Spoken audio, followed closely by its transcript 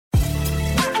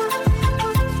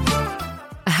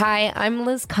Hi, I'm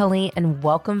Liz Cully, and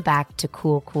welcome back to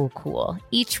Cool, Cool, Cool.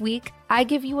 Each week, I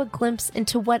give you a glimpse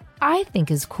into what I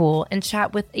think is cool and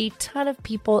chat with a ton of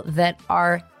people that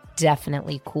are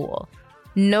definitely cool.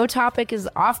 No topic is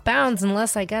off bounds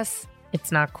unless, I guess,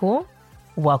 it's not cool.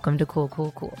 Welcome to Cool,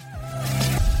 Cool, Cool.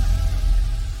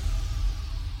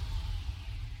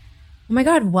 Oh my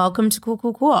God, welcome to Cool,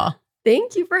 Cool, Cool.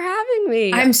 Thank you for having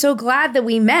me. I'm so glad that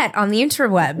we met on the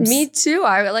interwebs. Me too.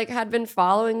 I had been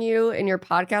following you in your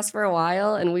podcast for a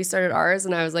while, and we started ours,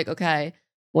 and I was like, okay,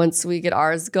 once we get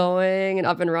ours going and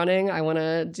up and running, I want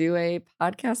to do a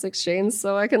podcast exchange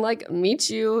so I can meet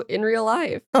you in real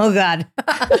life. Oh God.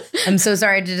 I'm so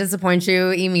sorry to disappoint you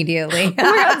immediately. Oh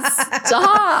my God,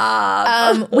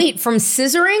 stop. Wait, from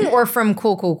scissoring or from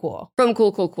Cool, Cool, Cool? From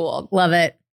Cool, Cool, Cool. Love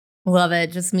it. Love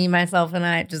it. Just me, myself, and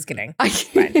I. Just kidding.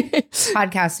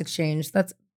 Podcast exchange.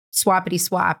 That's swappity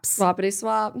swaps. Swappity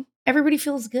swap. Everybody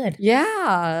feels good.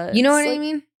 Yeah. You know what I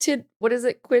mean? What is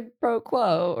it? Quid pro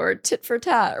quo or tit for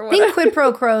tat or I whatever. think quid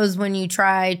pro quo is when you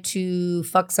try to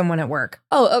fuck someone at work.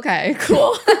 Oh, okay.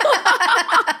 Cool.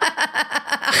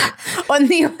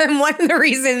 And one of the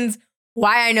reasons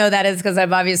why I know that is because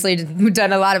I've obviously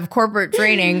done a lot of corporate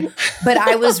training, but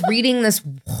I was reading this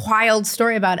wild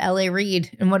story about L.A.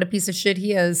 Reid and what a piece of shit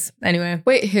he is. Anyway.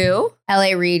 Wait, who?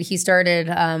 L.A. Reid. He started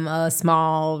a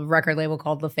small record label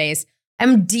called The Face.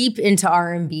 I'm deep into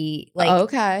R&B,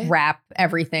 rap,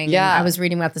 everything. Yeah. And I was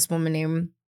reading about this woman named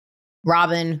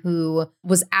Robin who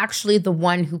was actually the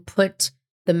one who put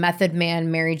the Method Man,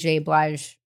 Mary J.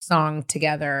 Blige song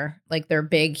together, like their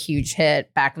big, huge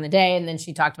hit back in the day. And then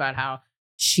she talked about how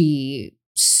she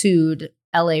sued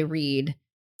L.A. Reid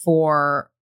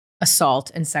for assault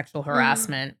and sexual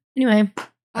harassment. Anyway,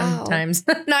 Wow. times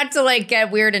not to get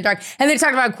weird and dark. And they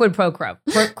talked about quid pro quo.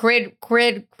 Quid.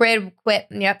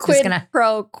 Yep. Quid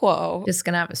pro quo. Just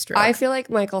gonna have a stroke. I feel like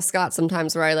Michael Scott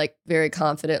sometimes where I very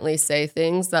confidently say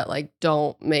things that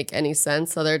don't make any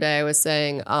sense. The other day I was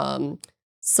saying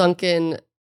sunken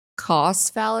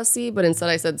cost fallacy, but instead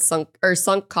I said sunk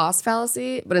cost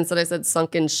fallacy, but instead I said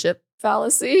sunken ship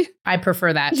fallacy. I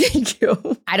prefer that. Thank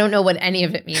you. I don't know what any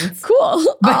of it means.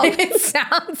 Cool. But it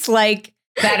sounds like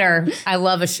better. I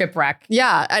love a shipwreck.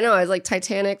 Yeah, I know. It's like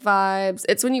Titanic vibes.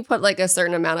 It's when you put a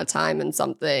certain amount of time in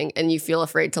something and you feel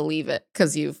afraid to leave it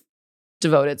because you've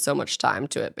devoted so much time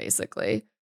to it, basically,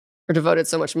 or devoted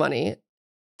so much money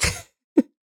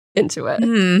into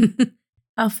it.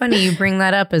 How funny you bring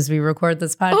that up as we record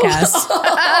this podcast.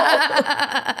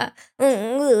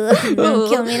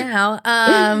 Kill me now.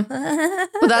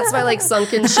 Well, that's my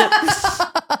sunken ship.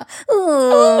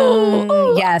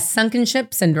 Yes, sunken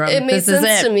ship syndrome. It made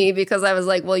sense to me because I was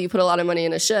like, well, you put a lot of money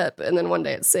in a ship and then one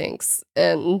day it sinks.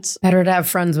 And better to have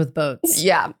friends with boats.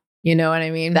 Yeah. You know what I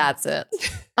mean? That's it.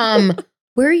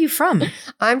 Where are you from?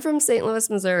 I'm from St. Louis,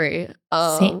 Missouri.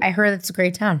 I heard it's a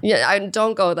great town. Yeah, I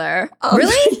don't go there.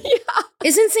 Really? Yeah.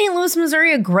 Isn't St. Louis,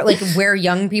 Missouri where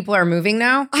young people are moving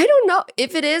now? I don't know.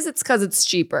 If it is, it's because it's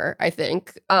cheaper, I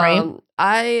think.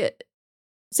 Right.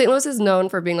 St. Louis is known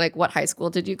for being what high school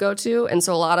did you go to? And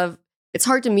so it's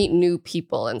hard to meet new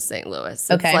people in St. Louis.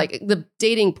 Okay. It's the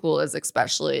dating pool is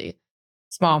especially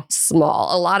Small.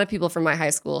 A lot of people from my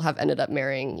high school have ended up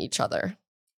marrying each other.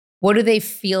 What do they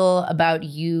feel about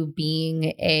you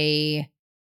being a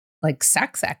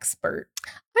sex expert?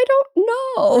 I don't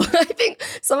know. I think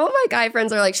some of my guy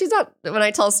friends are she's not, when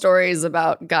I tell stories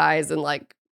about guys and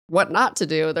what not to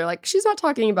do, they're she's not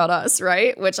talking about us,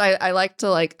 right? Which I like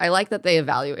to I like that they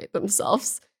evaluate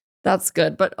themselves. That's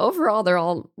good. But overall, they're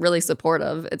all really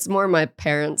supportive. It's more my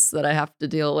parents that I have to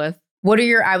deal with.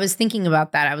 I was thinking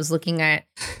about that. I was looking at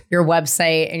your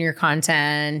website and your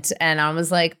content and I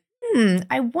was like,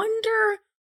 I wonder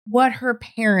what her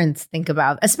parents think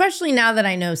about, especially now that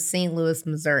I know St. Louis,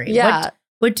 Missouri. Yeah.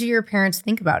 What do your parents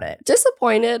think about it?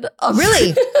 Disappointed.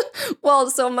 Really?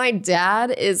 Well, so my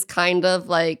dad is kind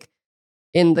of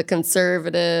in the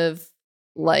conservative,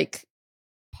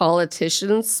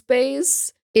 politician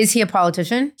space. Is he a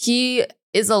politician? He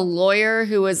is a lawyer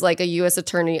who was a U.S.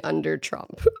 attorney under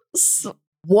Trump.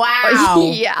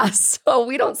 Wow. Yeah. So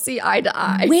we don't see eye to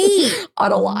eye. Wait.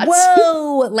 On a lot.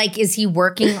 Whoa. Is he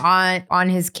working on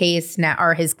his case now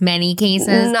or his many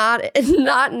cases? Not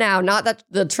now. Not that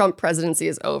the Trump presidency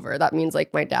is over. That means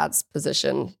my dad's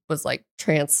position was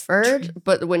transferred.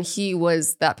 But when he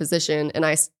was that position and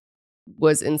I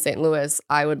was in St. Louis,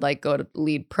 I would go to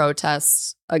lead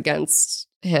protests against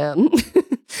him.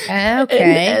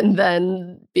 Okay. and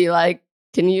then be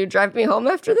can you drive me home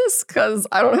after this? Because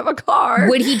I don't have a car.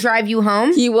 Would he drive you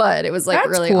home? He would. It was That's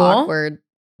really cool. awkward.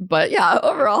 But yeah,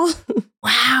 overall.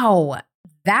 Wow.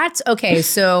 That's okay.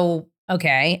 So,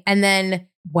 okay. And then,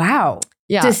 wow.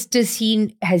 Yeah.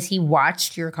 Has he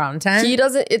watched your content? He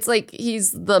doesn't, it's like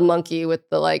he's the monkey with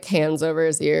the like hands over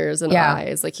his ears and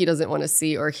eyes. Like he doesn't want to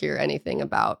see or hear anything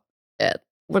about it,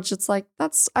 which it's like,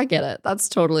 I get it. That's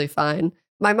totally fine.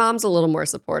 My mom's a little more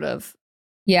supportive.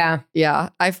 Yeah. Yeah.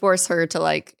 I force her to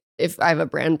like, if I have a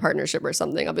brand partnership or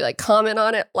something, I'll be like, comment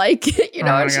on it. Like, you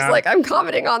know, and she's like, I'm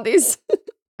commenting on these.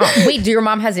 Oh, wait, do your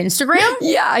mom has Instagram?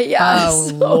 Yeah.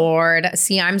 Oh, Lord.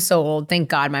 See, I'm so old. Thank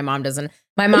God my mom doesn't.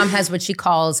 My mom has what she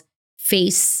calls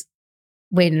Snap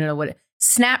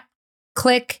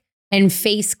Click and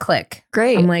Face Click.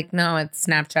 Great. I'm like, no, it's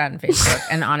Snapchat and Facebook.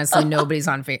 And honestly, nobody's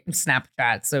on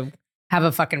Snapchat. So have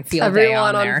a fucking field day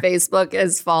on there. Everyone on Facebook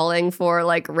is falling for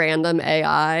like random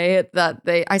AI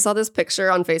I saw this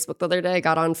picture on Facebook the other day. I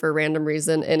got on for a random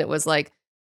reason. And it was like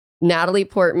Natalie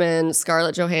Portman,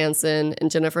 Scarlett Johansson,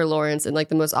 and Jennifer Lawrence in like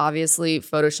the most obviously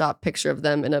Photoshopped picture of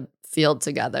them in a field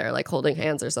together, like holding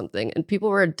hands or something. And people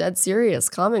were dead serious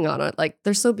commenting on it. Like,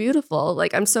 they're so beautiful.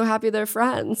 Like, I'm so happy they're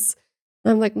friends.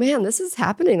 And I'm like, man, this is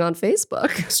happening on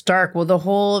Facebook. It's dark. Well, the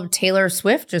whole Taylor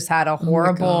Swift just had a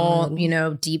horrible,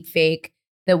 deep fake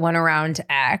that went around to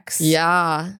X.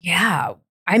 Yeah. Yeah.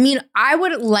 I mean, I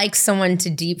would like someone to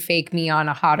deep fake me on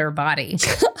a hotter body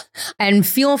and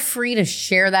feel free to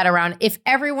share that around. If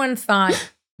everyone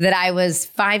thought that I was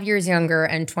 5 years younger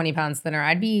and 20 pounds thinner,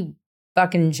 I'd be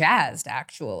fucking jazzed,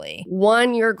 actually.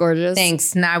 One, you're gorgeous.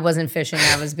 Thanks. No, I wasn't fishing.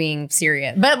 I was being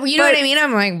serious. But you know what I mean?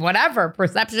 I'm like, whatever.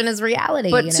 Perception is reality.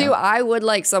 But two, I would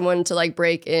like someone to like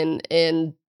break in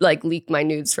and like leak my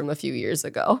nudes from a few years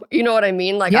ago. You know what I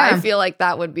mean? Like, I feel like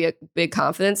that would be a big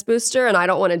confidence booster. And I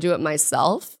don't want to do it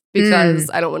myself because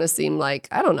I don't want to seem like,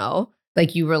 I don't know.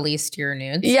 Like you released your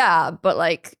nudes? Yeah. But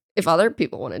like if other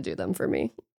people want to do them for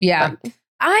me. Yeah.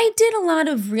 I did a lot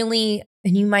of really,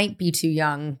 and you might be too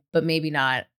young, but maybe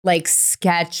not, like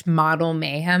sketch model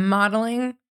mayhem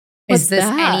modeling. What's Is this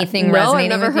that? anything No,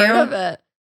 resonating I've never with heard you? of it.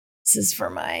 This is for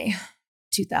my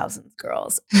 2000s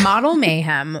girls. Model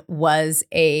Mayhem was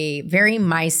a very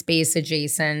MySpace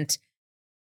adjacent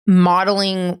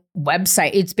modeling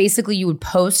website. It's basically you would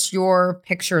post your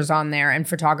pictures on there and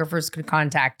photographers could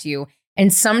contact you.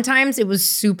 And sometimes it was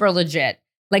super legit.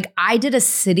 Like I did a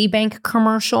Citibank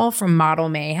commercial from Model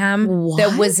Mayhem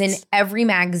that was in every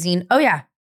magazine. Oh, yeah.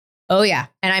 Oh, yeah.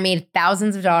 And I made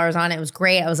thousands of dollars on it. It was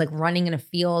great. I was like running in a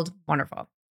field. Wonderful.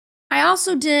 I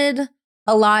also did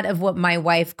a lot of what my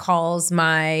wife calls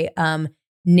my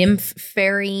nymph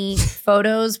fairy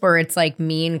photos, where it's like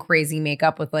me in crazy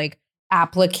makeup with like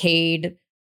appliqued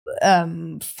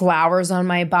flowers on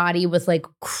my body with like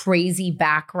crazy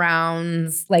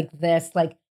backgrounds like this,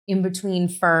 like in between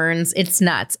ferns. It's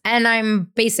nuts. And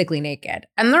I'm basically naked.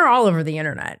 And they're all over the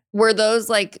internet. Were those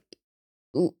like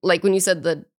when you said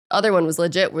the other one was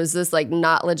legit, was this like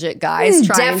not legit guys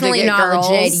trying definitely to get not girls?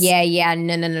 legit. Yeah.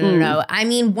 No. I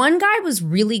mean, one guy was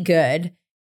really good.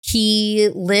 He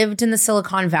lived in the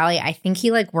Silicon Valley. I think he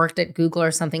like worked at Google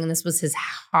or something, and this was his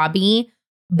hobby.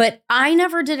 But I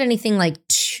never did anything like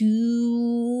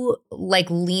too like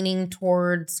leaning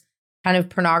towards kind of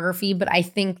pornography, but I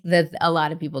think that a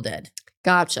lot of people did.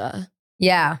 Gotcha.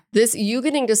 Yeah. This you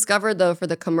getting discovered though for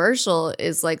the commercial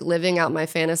is like living out my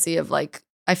fantasy of like,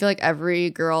 I feel like every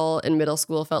girl in middle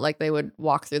school felt like they would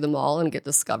walk through the mall and get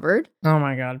discovered. Oh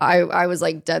my God. I was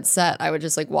like dead set. I would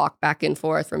just like walk back and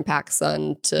forth from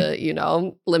PacSun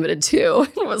to, Limited 2.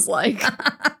 It was like,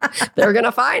 they're going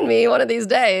to find me one of these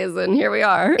days. And here we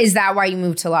are. Is that why you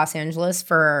moved to Los Angeles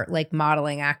for like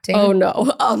modeling, acting? Oh,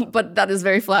 no. But that is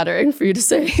very flattering for you to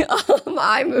say.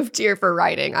 I moved here for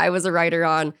writing. I was a writer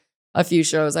on a few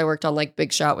shows. I worked on like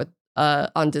Big Shot with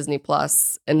on Disney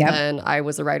Plus, and then I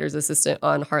was a writer's assistant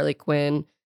on Harley Quinn,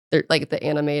 like the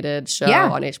animated show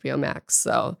on HBO Max.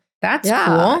 So that's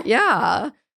cool. Yeah.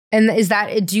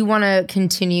 And do you want to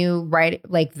continue write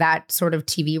like that sort of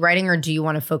TV writing, or do you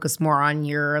want to focus more on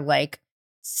your like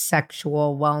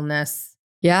sexual wellness?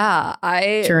 Yeah,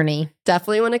 I journey.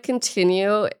 Definitely want to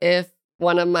continue if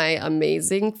one of my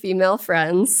amazing female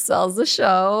friends sells the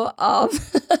show.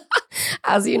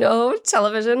 As you know,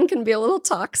 television can be a little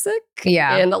toxic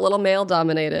and a little male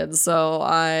dominated. So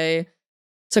I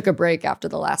took a break after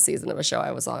the last season of a show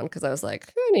I was on because I was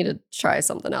like, I need to try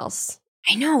something else.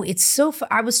 I know. It's so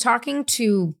I was talking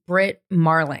to Britt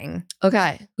Marling.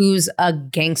 Okay. Who's a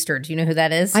gangster. Do you know who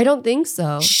that is? I don't think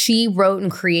so. She wrote and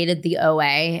created the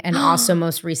OA and also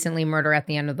most recently Murder at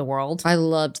the End of the World. I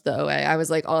loved the OA. I was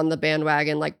like on the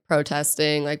bandwagon, like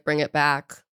protesting, like bring it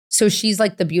back. So she's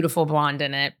like the beautiful blonde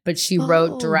in it, but she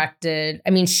wrote, directed. I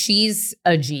mean, she's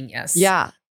a genius.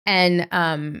 Yeah.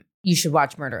 And you should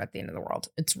watch Murder at the End of the World.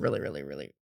 It's really, really,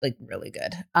 really, like really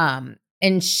good.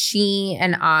 And she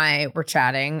and I were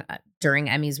chatting. during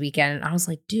Emmys weekend. And I was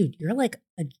like, dude, you're like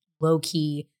a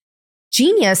low-key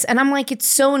genius. And I'm like, it's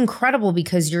so incredible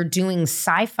because you're doing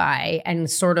sci-fi and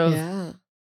sort of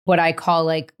what I call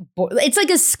like, it's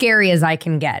like as scary as I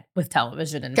can get with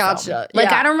television and film.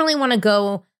 Like, I don't really want to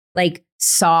go like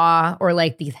Saw or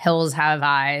like These Hills Have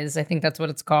Eyes. I think that's what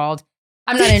it's called.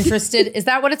 I'm not interested. Is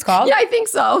that what it's called? Yeah, I think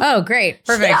so. Oh, great.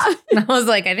 Perfect. Yeah. I was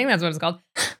like, I think that's what it's called.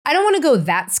 I don't want to go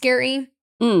that scary.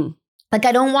 Like,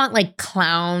 I don't want like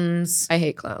clowns. I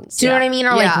hate clowns. Do you know what I mean?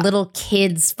 Or like little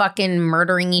kids fucking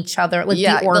murdering each other. Like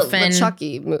The Orphan. The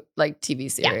Chucky like TV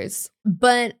series. Yeah.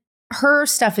 But her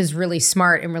stuff is really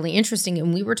smart and really interesting.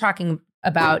 And we were talking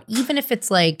about, even if it's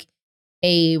like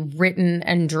a written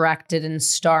and directed and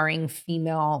starring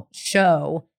female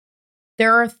show,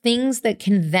 there are things that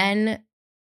can then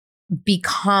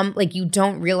become like, you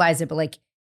don't realize it, but like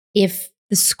if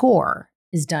the score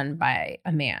is done by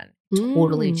a man, it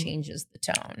totally changes the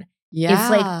tone. Yeah. If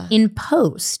like in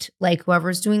post, like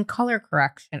whoever's doing color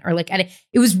correction or like edit,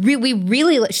 it was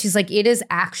really, she's like, it is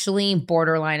actually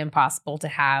borderline impossible to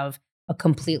have a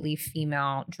completely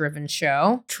female driven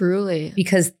show. Truly.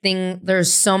 Because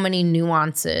there's so many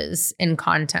nuances in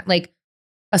content. Like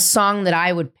a song that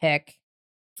I would pick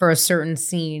for a certain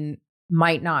scene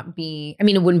might not be, I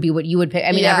mean, it wouldn't be what you would pick.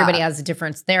 I mean, everybody has a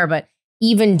difference there, but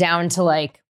even down to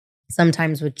like,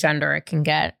 sometimes with gender, it can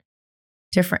get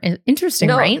different. Interesting,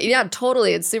 right? Yeah,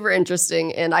 totally. It's super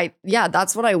interesting. And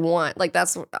that's what I want. Like,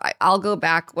 I'll go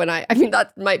back when I mean,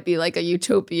 that might be like a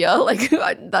utopia. Like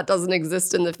that doesn't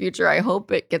exist in the future. I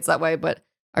hope it gets that way. But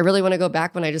I really want to go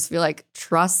back when I just feel like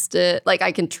trust it. Like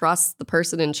I can trust the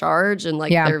person in charge and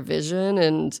like their vision.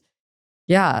 And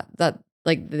that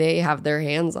like they have their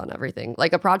hands on everything.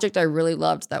 Like a project I really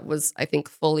loved that was, I think,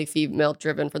 fully female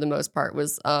driven for the most part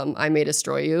was I May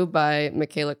Destroy You by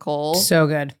Michaela Cole. So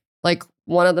good. Like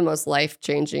one of the most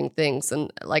life-changing things.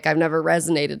 And like, I've never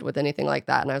resonated with anything like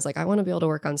that. And I was like, I want to be able to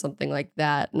work on something like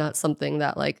that, not something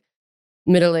that like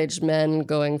middle-aged men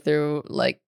going through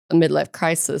like a midlife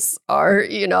crisis are,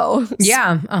 you know.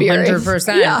 Yeah,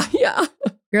 100%. Yeah.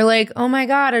 You're like, oh my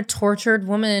God, a tortured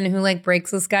woman who like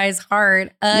breaks this guy's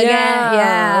heart again.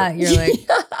 Yeah. You're like,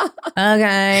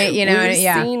 okay, you know, We've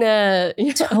seen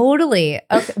it. Totally.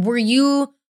 Okay.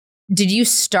 Did you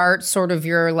start sort of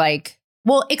your like,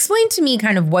 well, explain to me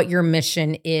kind of what your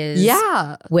mission is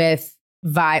with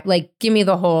Vibe. Like, give me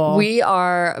the whole.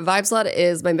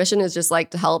 My mission is just like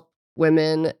to help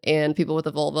women and people with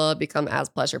a vulva become as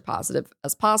pleasure positive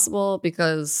as possible,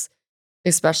 because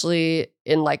especially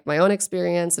in like my own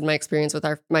experience and my experience with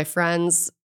my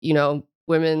friends, you know,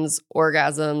 women's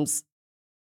orgasms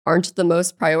aren't the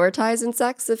most prioritized in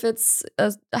sex if it's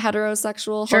a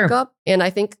heterosexual hookup. And I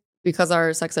think because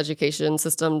our sex education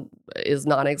system is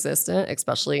non-existent,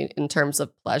 especially in terms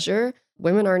of pleasure,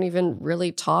 women aren't even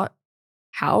really taught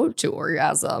how to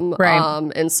orgasm.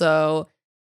 Right. And so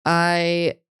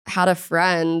I had a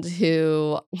friend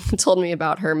who told me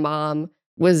about her mom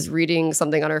was reading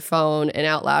something on her phone, and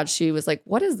out loud she was like,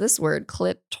 what is this word?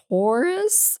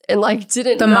 Clitoris? And like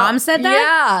didn't know. Mom said that?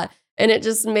 Yeah. And it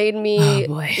just made me, oh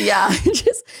boy. Yeah,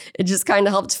 it just kind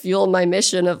of helped fuel my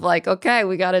mission of like, okay,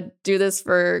 we got to do this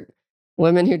for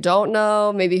women who don't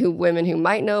know, maybe women who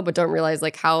might know, but don't realize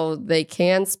like how they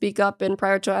can speak up and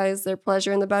prioritize their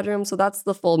pleasure in the bedroom. So that's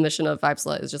the full mission of Vibe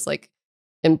Slut, is just like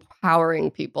empowering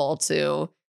people to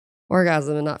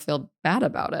orgasm and not feel bad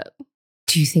about it.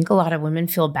 Do you think a lot of women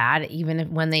feel bad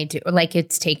even when they do, like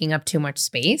it's taking up too much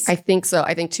space? I think so.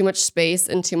 I think too much space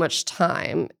and too much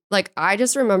time. Like I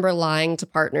just remember lying to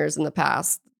partners in the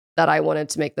past that I wanted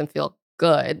to make them feel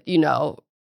good, you know,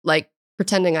 like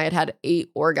pretending I had had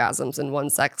 8 orgasms in one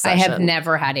sex session. I have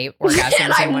never had 8 orgasms.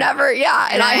 And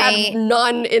I had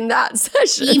none in that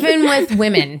session. Even with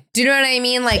women. Do you know what I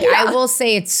mean? Like I will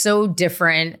say it's so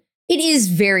different. It is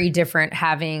very different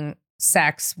having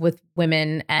sex with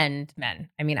women and men.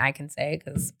 I mean, I can say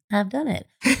because I've done it.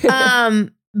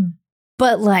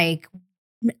 But like,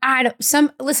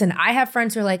 listen, I have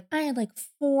friends who are like, I had like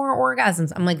 4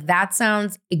 orgasms. I'm like, that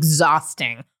sounds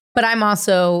exhausting, but I'm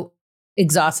also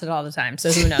exhausted all the time.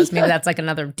 So who knows? Maybe that's like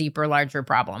another deeper, larger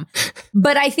problem.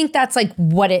 But I think that's like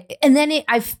and then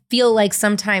I feel like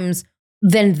sometimes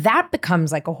then that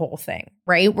becomes like a whole thing,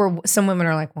 right? Where some women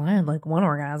are like, well, I had like 1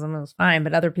 orgasm, it was fine.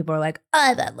 But other people are like,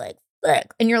 I've had like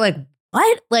 6. And you're like,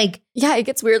 what? Like, yeah, it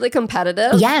gets weirdly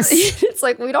competitive. Yes. It's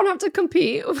like, we don't have to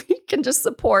compete. We can just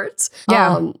support.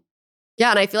 Yeah. And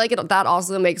I feel like that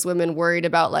also makes women worried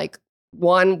about like,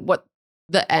 one, what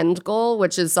the end goal,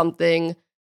 which is something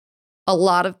a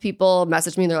lot of people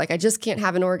message me and they're like, I just can't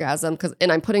have an orgasm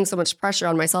and I'm putting so much pressure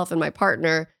on myself and my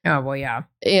partner. Oh, well, yeah.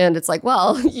 And it's like,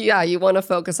 well, yeah, you want to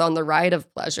focus on the ride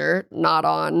of pleasure, not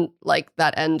on like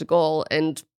that end goal.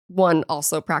 And one,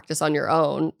 also practice on your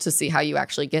own to see how you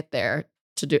actually get there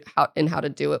how to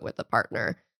do it with a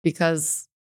partner. Because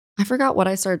I forgot what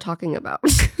I started talking about.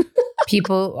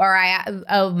 People, or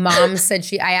mom said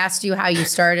I asked you how you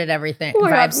started everything. Oh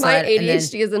my God, my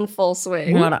ADHD is in full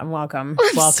swing. Welcome.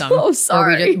 I'm so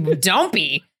sorry. Don't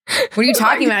be. What are you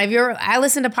talking about? I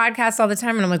listen to podcasts all the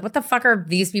time and I'm like, what the fuck are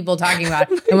these people talking about?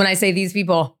 And when I say these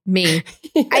people, me.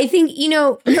 I think,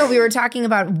 we were talking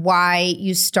about why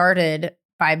you started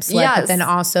Vibe Slut, Yes. but then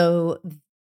also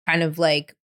kind of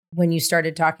like when you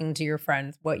started talking to your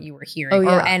friends, what you were hearing,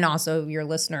 and also your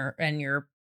listener and your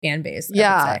fan base.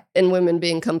 Yeah, and women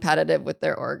being competitive with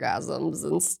their orgasms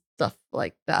and stuff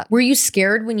like that. Were you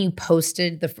scared when you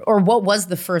posted or what was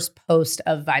the first post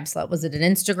of Vibe Slut? Was it an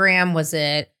Instagram? Was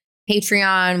it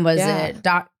Patreon? Was it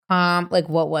 .com? Like,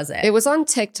 what was it? It was on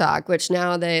TikTok, which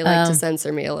now they like to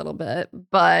censor me a little bit.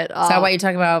 But is that why you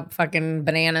talk about fucking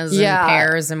bananas and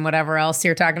pears and whatever else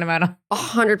you're talking about?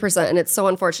 100%. And it's so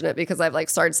unfortunate because I've like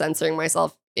started censoring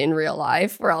myself in real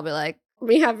life where I'll be like,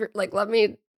 let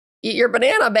me eat your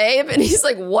banana, babe. And he's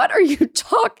like, what are you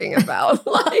talking about?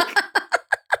 Like,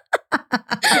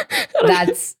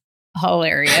 that's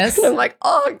hilarious. And I'm like,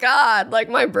 oh God, like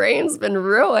my brain's been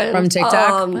ruined. From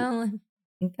TikTok?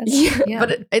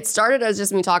 But it started as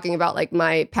just me talking about like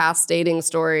my past dating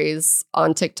stories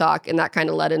on TikTok. And that kind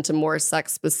of led into more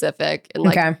sex specific and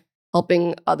like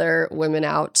helping other women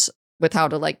out with how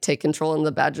to like take control in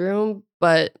the bedroom.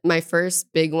 But my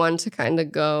first big one to kind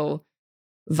of go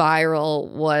viral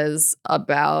was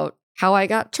about how I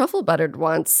got truffle buttered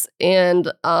once.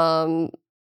 And I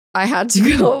had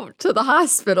to go to the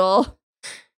hospital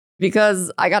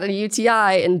because I got a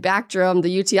UTI and Bactrim, the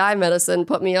UTI medicine,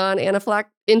 put me on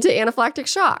into anaphylactic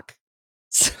shock.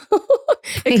 So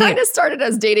it kind of started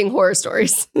as dating horror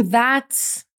stories.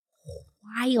 That's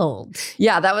wild.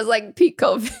 Yeah, that was like peak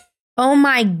COVID. Oh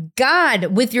my God.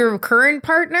 With your current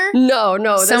partner? No.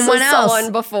 Someone this was else.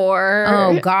 Someone before.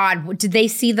 Oh God. Did they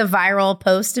see the viral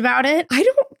post about it? I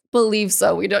don't believe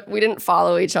so. We didn't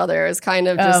follow each other. It's kind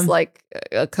of just like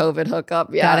a COVID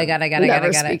hookup. Yeah. Got it.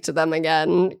 Never speak to them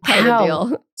again kind of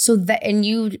deal. So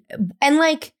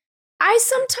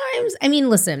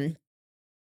listen,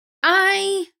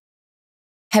 I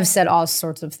have said all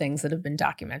sorts of things that have been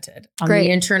documented on the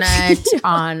internet,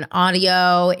 on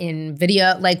audio, in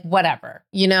video, like whatever,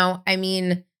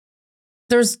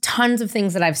 there's tons of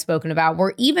things that I've spoken about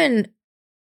where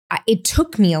it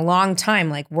took me a long time,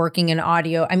 like working in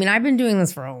audio. I mean, I've been doing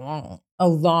this for a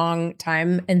long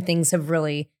time and things have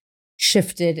really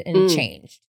shifted and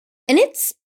changed. And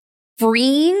it's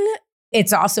freeing.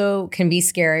 It's also can be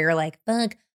scary or like,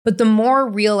 fuck. But the more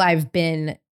real I've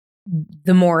been,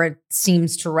 the more it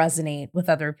seems to resonate with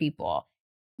other people.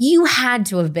 You had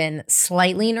to have been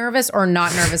slightly nervous or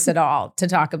not nervous at all to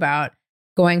talk about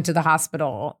going to the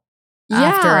hospital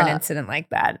after an incident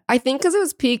like that. I think because it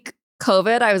was peak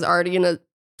COVID, I was already in a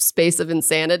space of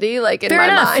insanity, like in my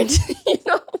mind.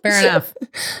 Fair enough.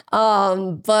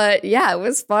 But yeah, it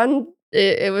was fun.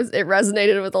 It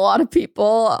resonated with a lot of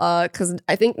people because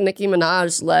I think Nicki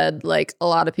Minaj led like a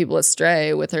lot of people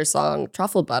astray with her song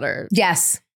Truffle Butter.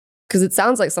 Yes. Because it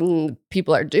sounds like something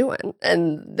people are doing.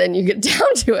 And then you get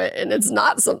down to it and it's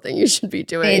not something you should be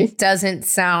doing. It doesn't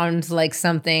sound like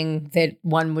something that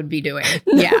one would be doing.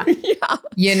 Yeah.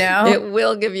 It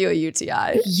will give you a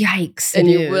UTI. Yikes. And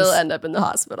you will end up in the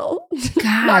hospital.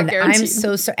 God, I'm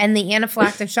so sorry. And the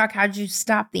anaphylactic shock, how'd you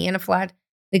stop the anaphylactic?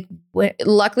 Like, what?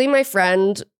 Luckily, my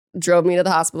friend drove me to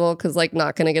the hospital because like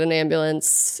not going to get an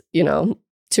ambulance, too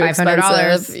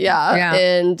expensive. Yeah.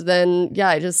 And then,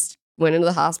 I just went into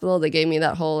the hospital. They gave me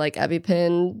that whole like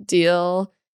EpiPen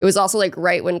deal. It was also like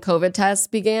right when COVID tests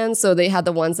began. So they had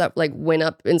the ones that like went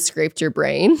up and scraped your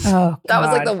brain. Oh, that was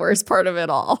like the worst part of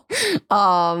it all.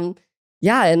 And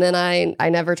then I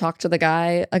never talked to the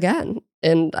guy again.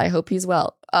 And I hope he's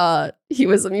well. He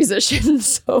was a musician.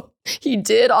 So he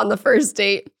did on the first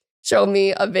date show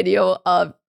me a video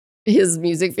of his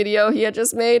music video he had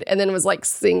just made and then was like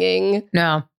singing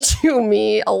to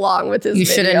me along with his video. You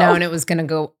should have known it was going to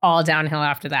go all downhill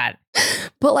after that.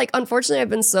 But like, unfortunately,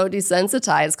 I've been so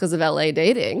desensitized because of LA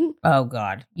dating. Oh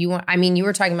God. You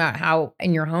were talking about how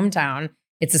in your hometown,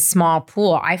 it's a small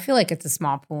pool. I feel like it's a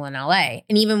small pool in LA.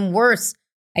 And even worse,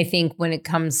 I think when it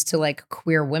comes to like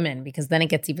queer women, because then it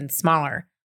gets even smaller.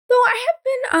 Though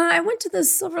I went to the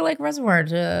Silver Lake Reservoir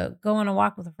to go on a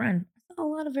walk with a friend. saw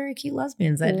a lot of very cute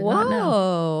lesbians I did not know.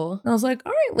 Whoa. And I was like,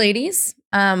 all right, ladies.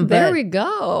 There we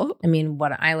go. I mean,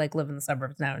 what I like live in the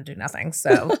suburbs now and do nothing.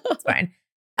 So it's fine.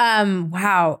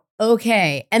 Wow.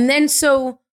 Okay. And then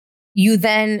so you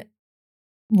then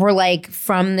were like,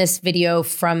 from this video,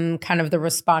 from kind of the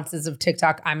responses of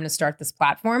TikTok, I'm going to start this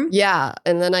platform. Yeah.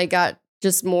 And then I got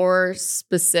just more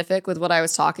specific with what I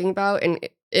was talking about. And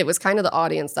it was kind of the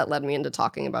audience that led me into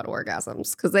talking about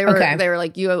orgasms. Because they were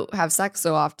like, you have sex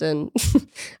so often.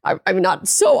 I mean, not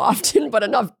so often, but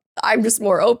enough. I'm just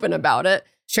more open about it.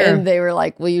 Sure. And they were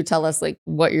like, will you tell us like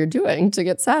what you're doing to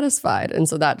get satisfied? And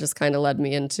so that just kind of led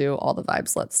me into all the Vibe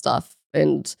Slut stuff.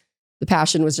 And the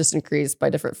passion was just increased by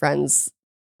different friends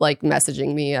like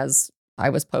messaging me as I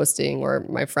was posting, or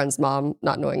my friend's mom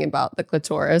not knowing about the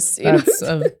clitoris. That's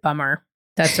a bummer.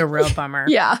 That's a real bummer.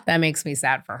 Yeah. That makes me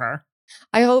sad for her.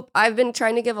 I've been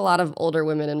trying to give a lot of older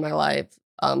women in my life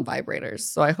vibrators.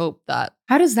 So I hope that.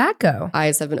 How does that go?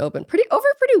 Eyes have been opened pretty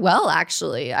well,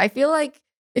 actually. I feel like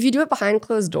if you do it behind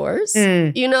closed doors,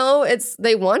 you know,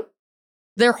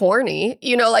 they're horny,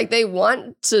 you know, like they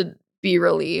want to be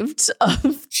relieved of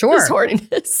this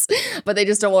horniness, but they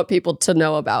just don't want people to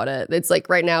know about it. It's like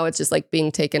right now it's just like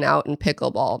being taken out in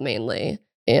pickleball mainly.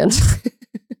 And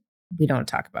we don't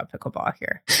talk about pickleball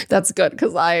here. That's good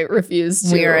because I refuse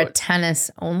to. We're a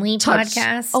tennis only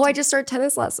podcast. Oh, I just started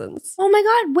tennis lessons. Oh my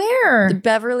God, where? The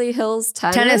Beverly Hills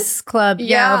Tennis Club.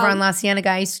 Yeah, over on La Cienega.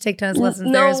 I used to take tennis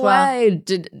lessons there as well. No way.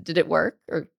 Did it work?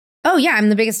 Or? Oh yeah, I'm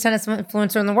the biggest tennis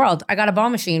influencer in the world. I got a ball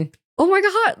machine. Oh my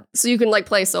God. So you can like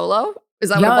play solo? Is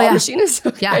that what a ball machine is?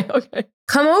 Okay, yeah. Okay.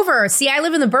 Come over. See, I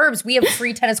live in the burbs. We have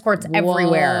free tennis courts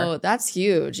everywhere. Oh, that's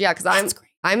huge. Yeah, because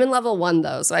I'm in level 1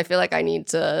 though. So I feel like I need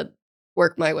to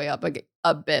work my way up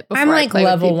a bit before I'm like I play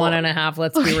level 1.5.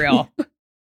 Let's be real.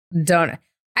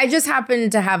 I just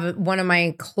happen to have one of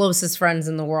my closest friends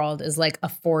in the world is like a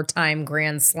 4-time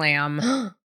Grand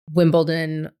Slam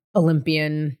Wimbledon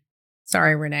Olympian.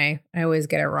 Sorry, Renee. I always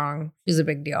get it wrong. She's a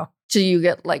big deal. Do you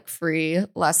get like free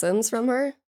lessons from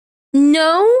her?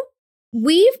 No,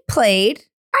 we've played.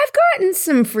 I've gotten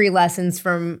some free lessons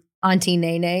from Auntie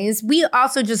Nene's. We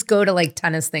also just go to like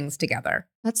tennis things together.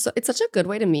 It's such a good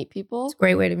way to meet people. It's a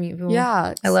great way to meet people.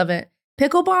 Yeah. I love it.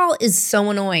 Pickleball is so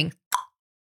annoying.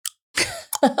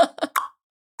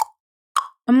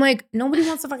 I'm like, nobody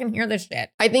wants to fucking hear this shit.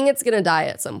 I think it's going to die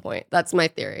at some point. That's my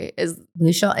theory.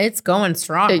 It's going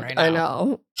strong right now. I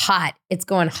know. Hot. It's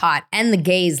going hot. And the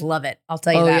gays love it. I'll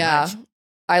tell you that much.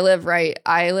 I live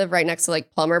right next to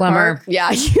like Plumber Park. Yeah,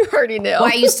 you already knew. Well,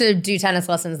 I used to do tennis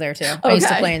lessons there too. I used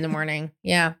to play in the morning.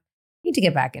 Yeah. Need to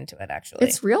get back into it, actually.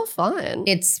 It's real fun.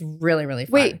 It's really, really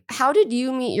fun. Wait, how did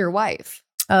you meet your wife?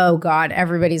 Oh, God.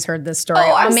 Everybody's heard this story.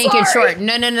 I'll make it short.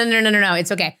 No.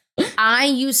 It's okay. I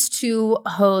used to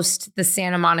host the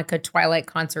Santa Monica Twilight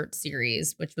concert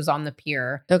series, which was on the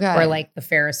pier. Okay. Where like the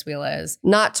Ferris wheel is.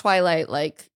 Not Twilight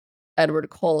like Edward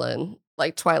Cullen.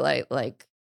 Like Twilight like.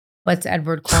 What's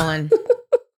Edward Cullen?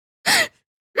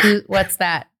 What's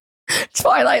that?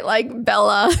 Twilight like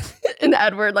Bella and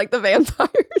Edward like the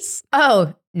vampires.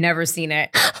 Oh, never seen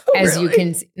it. As really? You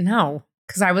can see. No.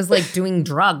 Because I was like doing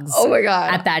drugs. Oh my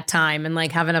God. At that time and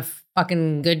like having a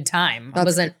fucking good time. I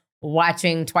wasn't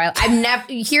watching Twilight. I'm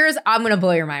going to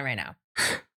blow your mind right now.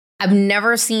 I've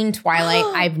never seen Twilight.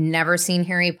 I've never seen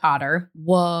Harry Potter.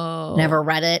 Whoa. Never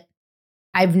read it.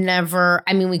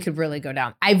 We could really go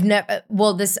down.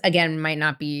 This again might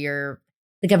not be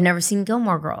I've never seen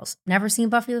Gilmore Girls. Never seen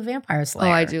Buffy the Vampire Slayer.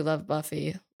 Oh, I do love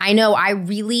Buffy. I know. I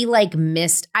really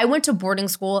missed. I went to boarding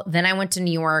school. Then I went to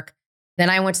New York. Then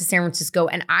I went to San Francisco.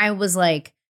 And I was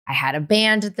like, I had a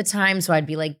band at the time. So I'd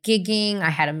be like gigging.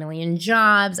 I had a million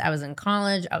jobs. I was in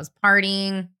college. I was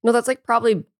partying. No, that's like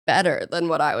probably better than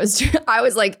what I was doing. I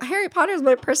was like, Harry Potter is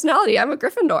my personality. I'm a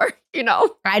Gryffindor, you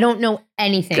know? I don't know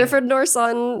anything. Gryffindor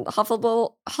Sun,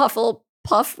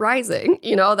 Hufflepuff Rising.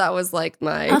 You know, that was like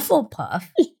my... Hufflepuff?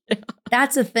 Yeah.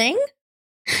 That's a thing?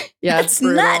 Yeah, That's it's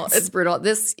brutal. Nuts. It's brutal.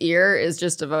 This year is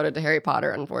just devoted to Harry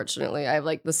Potter, unfortunately. I have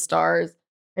like the stars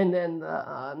and then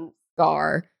the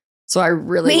scar. So I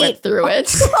really went through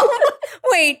it.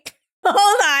 Wait,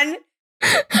 hold on.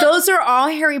 Those are all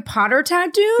Harry Potter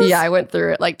tattoos? Yeah, I went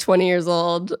through it like 20 years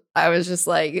old. I was just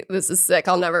like, this is sick.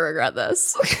 I'll never regret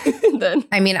this. Then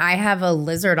I have a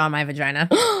lizard on my vagina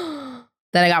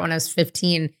that I got when I was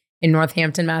 15 in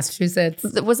Northampton, Massachusetts.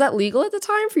 Was that legal at the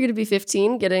time for you to be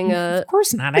 15 getting a... Of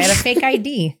course not. I had a fake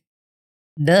ID.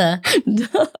 Duh.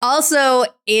 Also,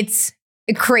 it's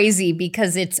crazy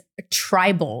because it's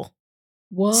tribal.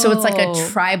 Whoa. So it's like a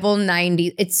tribal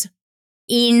 90s.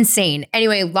 insane.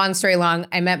 Anyway, long story long,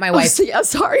 I met my wife.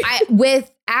 Sorry.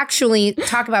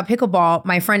 Talk about pickleball.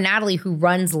 My friend Natalie, who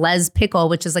runs Les Pickle,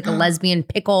 which is like a lesbian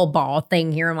pickleball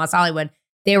thing here in West Hollywood,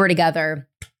 they were together.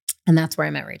 And that's where I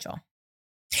met Rachel.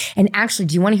 And actually,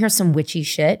 do you want to hear some witchy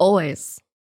shit? Always.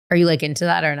 Are you like into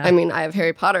that or not? I mean, I have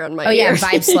Harry Potter on my ears. Yeah,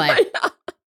 vibe slut.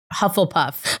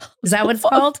 Hufflepuff. Is that what it's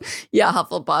called? Yeah,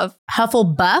 Hufflepuff.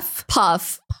 Hufflepuff?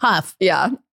 Puff. Yeah.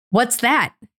 What's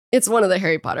that? It's one of the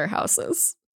Harry Potter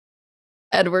houses.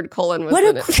 Edward Cullen was what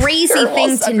in a it. crazy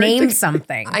thing to name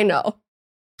something. I know.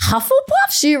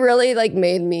 Hufflepuff? She really like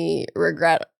made me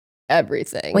regret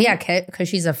everything. Well, yeah, because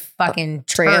she's a fucking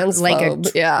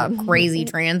transphobe. Crazy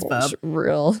transphobe.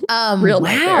 Real wow.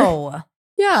 nightmare.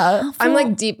 Yeah. I'm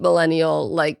like deep millennial.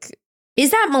 Like,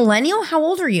 is that millennial? How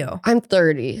old are you? I'm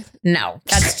 30. No,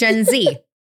 that's Gen Z.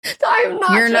 I'm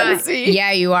not Gen Z.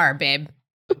 Yeah, you are, babe.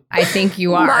 I think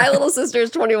you are. My little sister is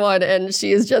 21 and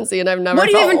she is Gen Z and I've never What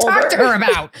do you even older. talk to her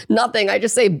about? Nothing. I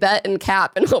just say bet and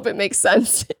cap and hope it makes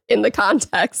sense in the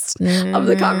context of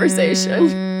the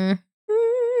conversation.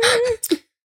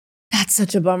 That's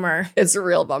such a bummer. It's a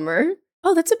real bummer.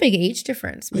 Oh, that's a big age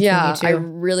difference between you two. I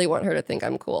really want her to think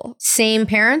I'm cool. Same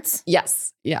parents?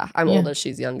 Yes. Yeah. I'm oldest.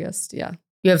 She's youngest. Yeah.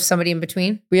 You have somebody in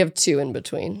between? We have 2 in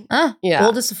between. Yeah.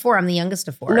 Oldest of 4. I'm the youngest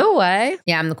of 4. No way.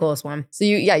 Yeah, I'm the coolest one. So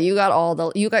you got you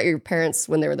got your parents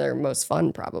when they were their most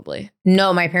fun, probably.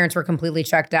 No, my parents were completely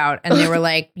checked out and they were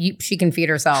like, she can feed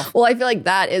herself. Well, I feel like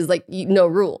that is like no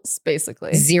rules,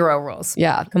 basically. 0 rules.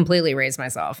 Yeah. Completely raised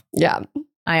myself. Yeah.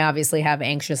 I obviously have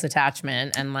anxious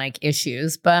attachment and like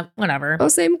issues, but whatever. Oh,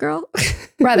 same girl.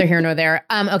 Rather here nor there.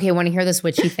 Okay, want to hear this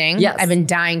witchy thing? Yes. I've been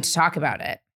dying to talk about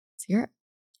it. Let's hear it.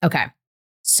 Okay.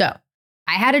 So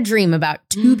I had a dream about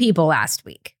 2 people last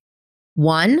week.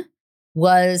 One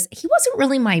was, he wasn't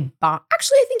really my boss.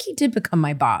 Actually, I think he did become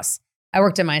my boss. I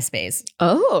worked at MySpace.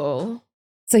 Oh.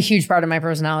 It's a huge part of my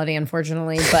personality,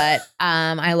 unfortunately, but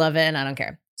I love it and I don't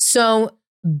care. So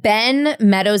Ben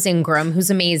Meadows Ingram,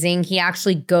 who's amazing, he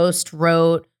actually ghost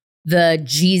wrote the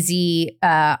Jeezy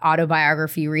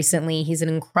autobiography recently. He's an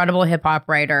incredible hip hop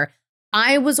writer.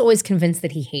 I was always convinced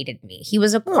that he hated me. He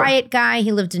was a quiet guy.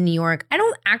 He lived in New York. I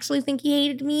don't actually think he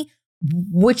hated me,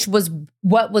 which was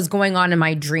what was going on in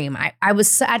my dream. I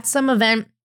was at some event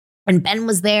and Ben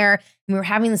was there and we were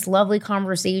having this lovely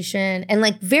conversation and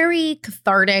like very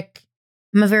cathartic.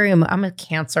 I'm a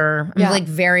Cancer. I'm like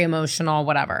very emotional,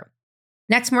 whatever.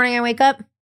 Next morning I wake up,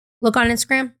 look on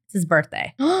Instagram, it's his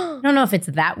birthday. I don't know if it's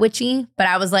that witchy, but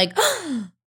I was like, oh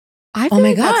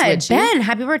my God, Ben,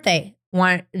 happy birthday.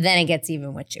 Then it gets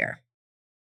even witchier.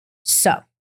 So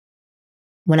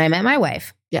when I met my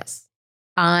wife, yes,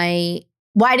 I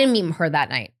didn't meet her that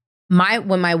night.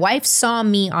 When my wife saw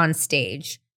me on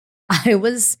stage, I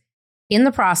was in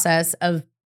the process of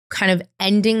kind of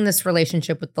ending this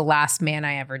relationship with the last man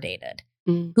I ever dated,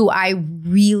 who I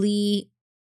really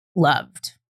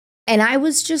loved. And I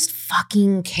was just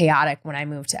fucking chaotic when I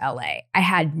moved to LA. I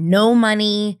had no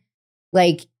money.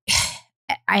 Like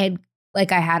I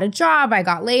had a job. I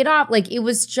got laid off. Like it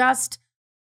was just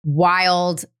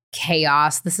wild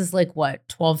chaos. This is like what,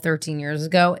 12, 13 years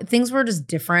ago. Things were just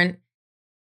different.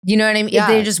 You know what I mean? Yeah.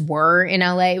 They just were in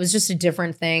LA. It was just a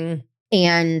different thing.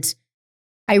 And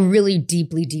I really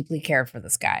deeply, deeply cared for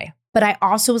this guy. But I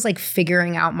also was like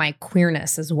figuring out my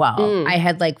queerness as well. I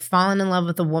had like fallen in love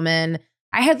with a woman.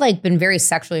 I had like been very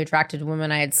sexually attracted to women.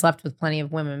 I had slept with plenty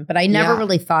of women, but I never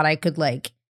really thought I could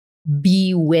like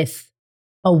be with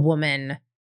a woman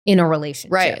in a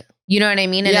relationship. Right. You know what I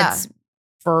mean? And it's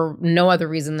for no other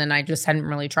reason than I just hadn't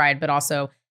really tried, but also,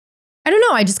 I don't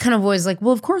know. I just kind of always like,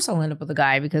 well, of course I'll end up with a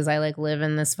guy because I like live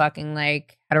in this fucking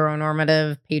like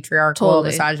heteronormative, patriarchal,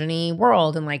 misogyny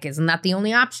world. And like, isn't that the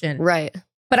only option? Right.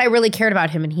 But I really cared about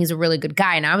him and he's a really good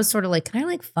guy. And I was sort of like, can I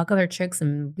like fuck other chicks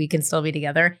and we can still be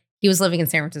together? He was living in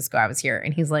San Francisco. I was here.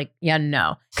 And he's like, yeah,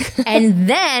 no. And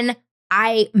then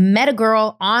I met a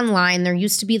girl online. There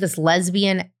used to be this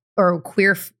lesbian or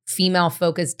queer female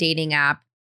focused dating app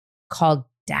called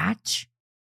Datch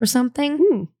or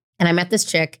something. And I met this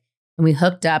chick and we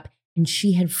hooked up and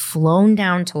she had flown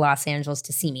down to Los Angeles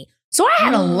to see me. So I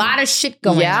had a lot of shit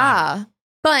going on.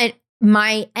 But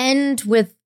my end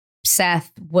with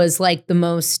Seth was like the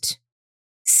most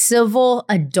civil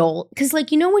adult. Because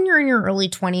like, you know, when you're in your early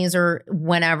 20s or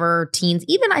whenever, teens,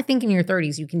 even I think in your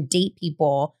 30s, you can date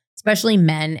people, especially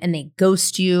men, and they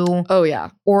ghost you. Oh, yeah.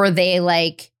 Or they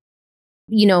like,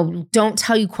 you know, don't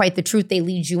tell you quite the truth. They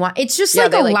lead you on. It's just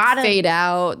like they a lot of fade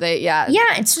out.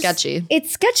 It's sketchy.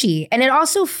 It's sketchy. And it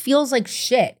also feels like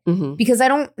shit because I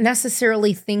don't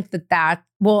necessarily think that,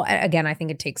 well, again, I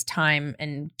think it takes time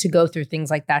and to go through things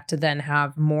like that to then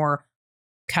have more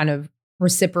kind of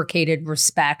reciprocated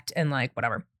respect and like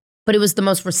whatever. But it was the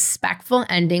most respectful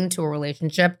ending to a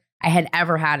relationship I had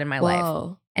ever had in my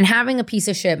life. And having a piece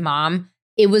of shit mom,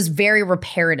 it was very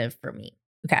reparative for me.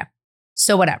 Okay.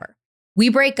 So whatever. We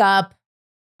break up.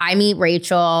 I meet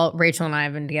Rachel. Rachel and I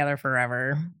have been together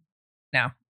forever. No,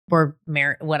 we're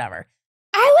married, whatever.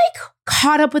 I like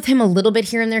caught up with him a little bit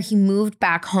here and there. He moved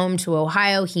back home to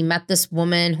Ohio. He met this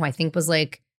woman who I think was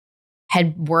like,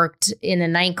 had worked in a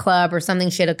nightclub or something.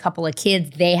 She had a couple of kids.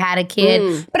 They had a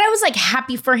kid. But I was like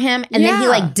happy for him. And then he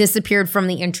like disappeared from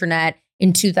the internet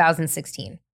in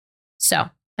 2016. So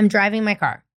I'm driving my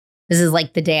car. This is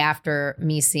like the day after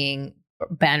me seeing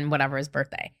Ben, whatever his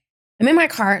birthday. I'm in my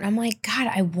car and I'm like,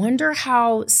 God, I wonder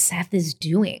how Seth is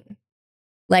doing.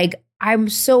 Like,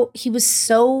 he was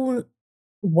so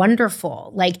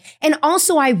wonderful. Like, and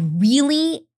also I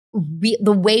really,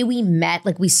 the way we met,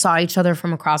 like we saw each other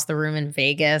from across the room in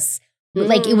Vegas.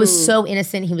 Like it was so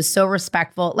innocent. He was so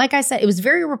respectful. Like I said, it was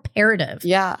very reparative.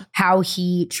 Yeah. How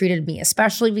he treated me,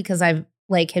 especially because I've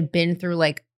like had been through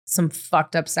like some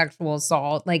fucked up sexual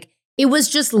assault. Like it was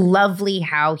just lovely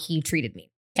how he treated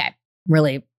me. Okay.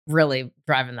 Really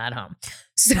driving that home.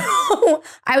 So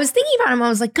I was thinking about him. I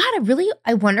was like, God,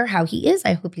 I wonder how he is.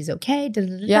 I hope he's okay.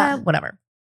 Yeah. Whatever.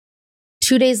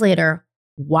 2 days later,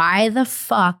 why the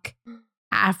fuck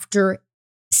after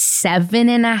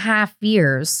 7.5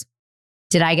 years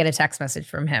did I get a text message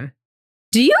from him?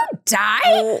 Do you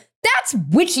die? That's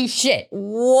witchy shit.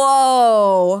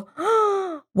 Whoa.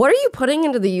 What are you putting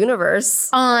into the universe?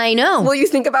 I know. Will you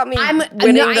think about me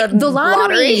winning the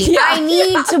lottery? Yeah. I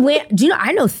need to win. Do you know,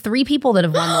 I know 3 people that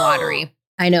have won the lottery.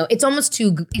 I know. It's almost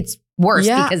it's worse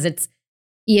because it's,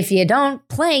 if you don't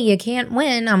play, you can't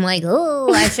win. I'm like,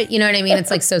 oh, I should, you know what I mean?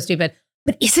 It's like so stupid.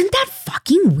 But isn't that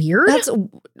fucking weird? That's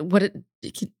what it...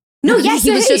 No, yeah, he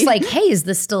was just like, hey, is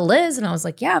this still Liz? And I was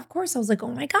like, yeah, of course. I was like,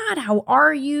 oh my God, how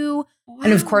are you? Wow.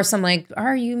 And of course, I'm like,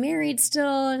 are you married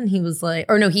still? And he was like,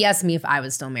 or no, he asked me if I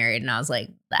was still married. And I was like,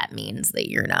 that means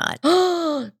that you're not.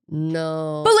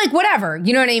 No. But like, whatever,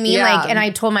 you know what I mean? Yeah. Like, and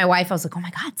I told my wife, I was like, oh my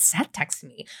God, Seth texted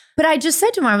me. But I just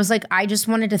said to him, I was like, I just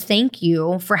wanted to thank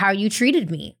you for how you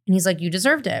treated me. And he's like, you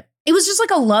deserved it. It was just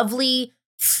like a lovely,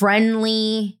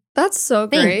 friendly... That's so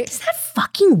great. Isn't that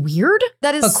fucking weird?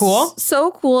 That is cool.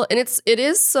 So cool. And it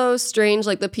is so strange.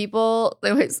 Like the people, they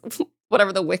always,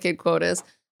 whatever the Wicked quote is.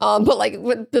 But like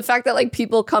the fact that like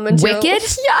people come into Wicked?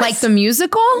 Yes. Like the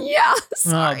musical? Yeah.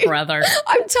 Sorry. Oh, brother.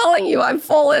 I'm telling you, I'm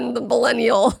full in the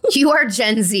millennial. You are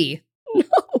Gen Z. No.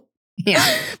 Yeah.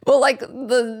 Well, like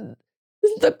the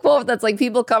quote that's like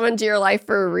people come into your life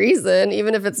for a reason,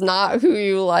 even if it's not who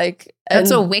you like. And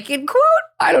that's a Wicked quote?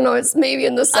 I don't know. It's maybe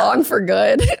in the song For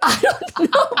Good. I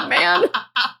don't know, man.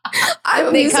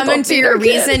 They come into your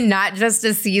reason, not just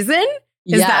a season?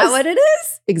 Is that what it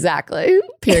is? Exactly.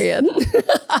 Period.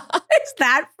 Is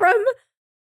that from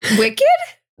Wicked?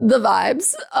 The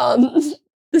vibes.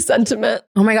 The sentiment.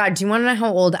 Oh my God. Do you want to know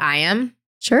how old I am?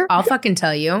 Sure. I'll fucking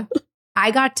tell you.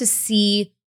 I got to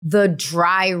see the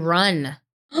dry run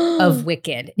of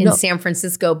Wicked in San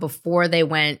Francisco before they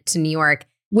went to New York.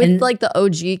 With like the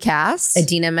OG cast?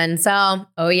 Idina Menzel.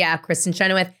 Oh yeah, Kristen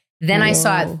Chenoweth. Then I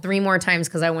saw it 3 more times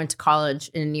because I went to college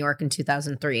in New York in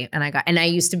 2003.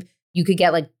 You could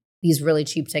get like these really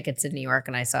cheap tickets in New York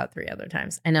and I saw it 3 other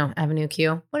times. I know, Avenue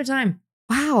Q. What a time.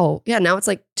 Wow. Yeah, now it's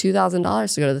like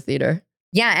 $2,000 to go to the theater.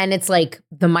 Yeah, and it's like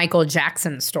the Michael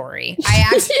Jackson story. I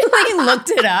actually like looked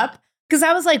it up. Because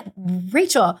I was like,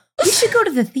 Rachel, we should go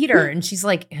to the theater. And she's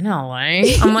like, in LA?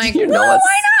 I'm like, why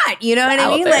not? You know what I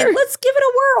mean? There. Like, let's give it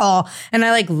a whirl. And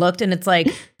I like looked and it's like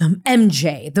the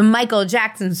MJ, the Michael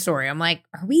Jackson story. I'm like,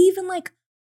 are we even like,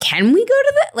 can we go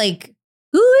to that? Like,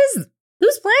 who's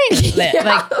playing it?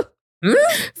 Yeah.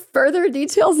 Like, further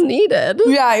details needed.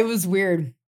 Yeah, it was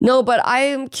weird. No, but I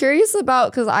am curious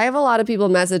about, because I have a lot of people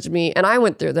message me and I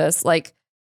went through this, like,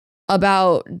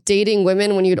 about dating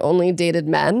women when you'd only dated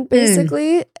men,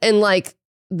 basically. And like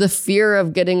the fear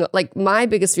of getting, like my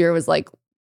biggest fear was like,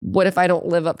 what if I don't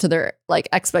live up to their like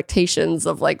expectations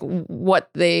of like what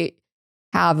they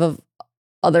have of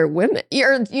other women?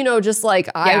 Or, you know, just like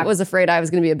I was afraid I was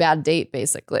going to be a bad date,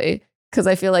 basically. Because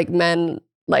I feel like men,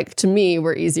 like to me,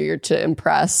 were easier to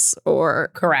impress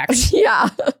or... Correct. Yeah.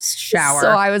 Shower. So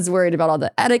I was worried about all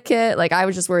the etiquette. Like I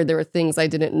was just worried there were things I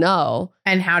didn't know.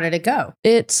 And how did it go?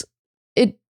 It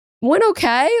went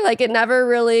okay. Like it never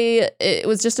really, it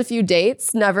was just a few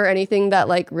dates, never anything that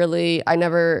like really, I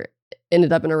never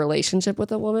ended up in a relationship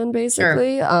with a woman,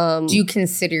 basically. Sure. Do you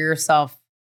consider yourself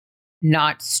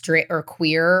not straight or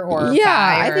queer or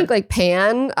bi, or... I think like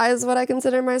pan is what I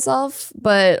consider myself,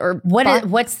 but or what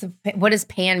does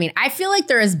pan mean? I feel like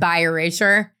there is bi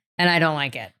erasure and I don't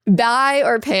like it. Bi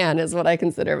or pan is what I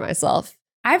consider myself.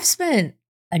 I've spent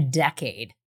a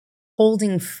decade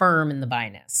holding firm in the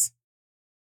bi-ness,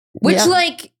 which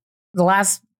like the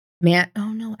last man.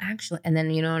 Oh no, actually. And then,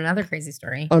 another crazy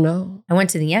story. Oh no. I went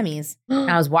to the Emmys and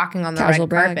I was walking on the Casual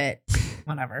red carpet.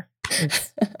 Whatever.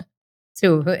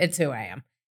 It's who I am.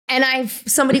 And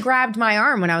somebody grabbed my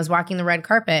arm when I was walking the red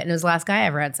carpet, and it was the last guy I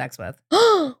ever had sex with.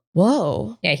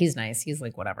 Whoa. Yeah, he's nice. He's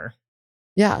like, whatever.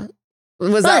 Yeah.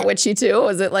 Was that witchy too?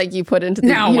 Was it like you put into the...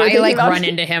 No, I like run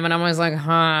into him and I'm always like,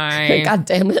 hi. God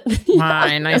damn it.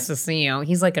 Hi, nice to see you.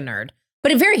 He's like a nerd,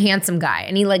 but a very handsome guy.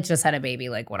 And he like just had a baby,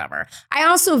 like whatever. I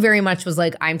also very much was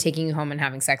like, I'm taking you home and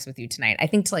having sex with you tonight. I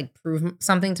think to like prove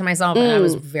something to myself, and I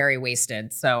was very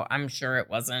wasted. So I'm sure it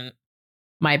wasn't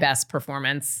my best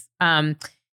performance.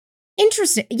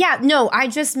 Interesting. Yeah, no, I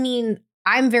just mean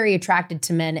I'm very attracted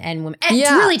to men and women. And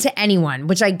really to anyone,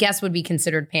 which I guess would be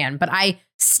considered pan. But I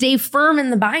stay firm in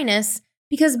the bi-ness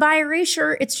because bi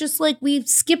erasure, it's just like we've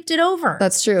skipped it over.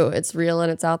 That's true. It's real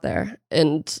and it's out there.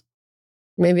 And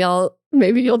maybe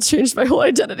you'll change my whole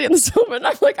identity in this moment.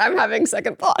 I'm having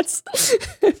second thoughts.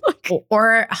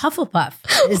 Or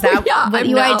Hufflepuff. Is that what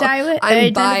you die with?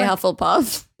 I'm bi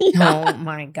Hufflepuff. Yeah. Oh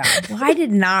my God. Well, I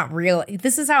did not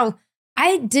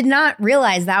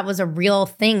realize that was a real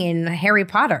thing in Harry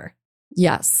Potter.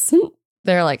 Yes.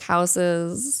 They're like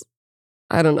houses.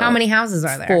 I don't know. How many houses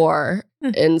are there? 4.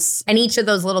 And each of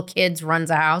those little kids runs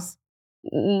a house?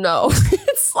 No.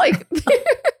 It's like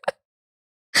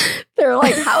they're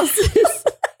like houses.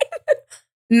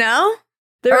 No?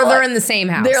 They're in the same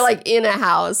house. They're like in a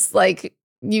house. Like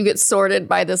you get sorted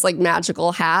by this like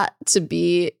magical hat to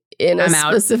be in a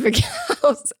specific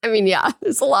house. I mean, yeah,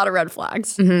 there's a lot of red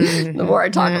flags the more I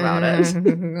talk about it.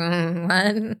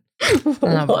 What?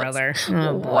 Oh, brother.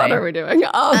 Oh, boy. What are we doing?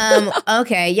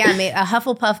 Okay, yeah, a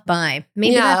Hufflepuff bi.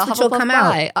 Maybe that's what you'll come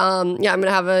out. Yeah, I'm going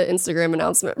to have an Instagram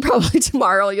announcement probably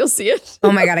tomorrow. You'll see it.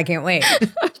 Oh my God, I can't wait.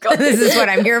 This is what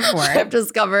I'm here for. I've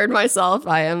discovered myself.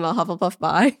 I am a Hufflepuff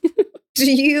bi.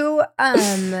 Do you,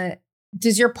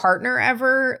 does your partner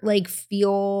ever like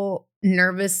feel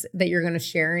nervous that you're going to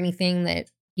share anything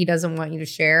that he doesn't want you to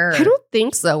share? Or? I don't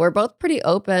think so. We're both pretty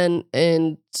open,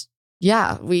 and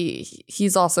yeah,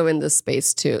 he's also in this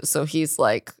space too. So he's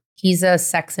a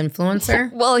sex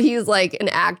influencer. Well, he's like an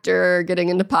actor getting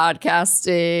into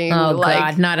podcasting. Oh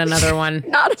God, not another one.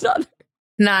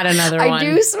 Not another one. I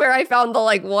do swear I found the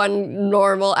like one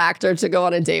normal actor to go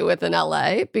on a date with in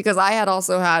LA, because I had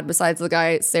also had, besides the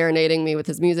guy serenading me with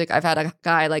his music, I've had a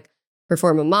guy like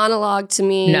perform a monologue to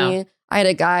me. No. I had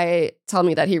a guy tell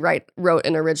me that he wrote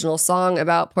an original song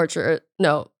about Portrait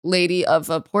of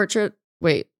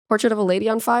a Lady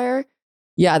on Fire.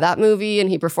 Yeah, that movie. And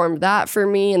he performed that for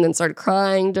me and then started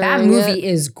crying during That movie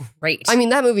is great. I mean,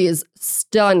 that movie is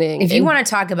stunning. If you want to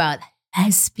talk about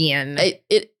thespian,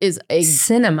 it is a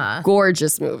cinema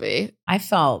gorgeous movie. I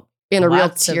felt in a real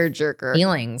tearjerker.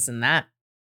 Feelings in that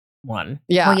one.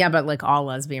 Yeah. Well, yeah, but like all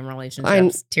lesbian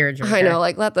relationships, tearjerker. I know,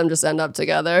 like let them just end up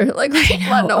together. Like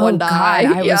let no one die.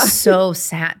 God, I was so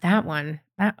sad. That one.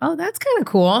 That's kind of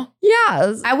cool.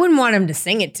 Yes. I wouldn't want him to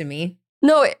sing it to me.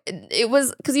 No, it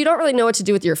was because you don't really know what to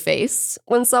do with your face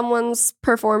when someone's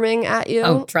performing at you.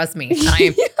 Oh, trust me.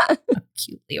 I am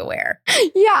acutely aware.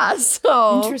 Yeah.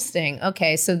 So interesting.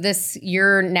 Okay. So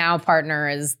your now partner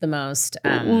is the most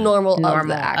normal of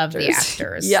the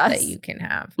actors yes. that you can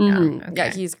have. Mm-hmm. Okay.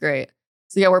 Yeah, he's great.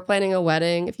 So yeah, we're planning a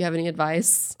wedding. If you have any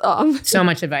advice. So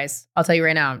much advice. I'll tell you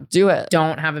right now. Do it.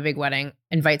 Don't have a big wedding.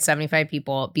 Invite 75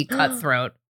 people. Be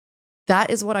cutthroat.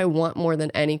 That is what I want more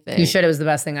than anything. You should. It was the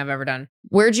best thing I've ever done.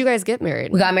 Where'd you guys get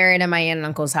married? We got married at my aunt and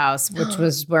uncle's house, which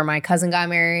was where my cousin got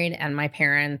married and my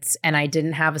parents. And I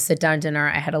didn't have a sit-down dinner.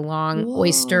 I had a long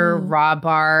oyster raw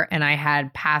bar, and I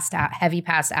had heavy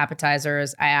past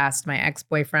appetizers. I asked my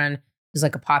ex-boyfriend, who's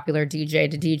like a popular DJ,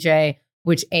 to DJ,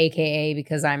 which AKA,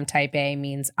 because I'm type A,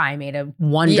 means I made a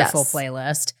wonderful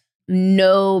playlist.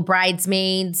 No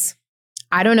bridesmaids.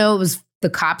 I don't know. The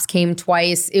cops came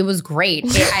twice. It was great.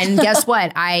 And guess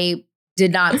what? I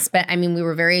did not spend, we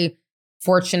were very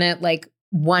fortunate. Like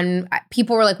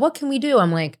people were like, what can we do?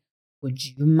 I'm like, would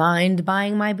you mind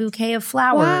buying my bouquet of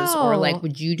flowers? Wow. Or like,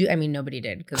 would you do, nobody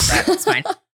did because that's fine.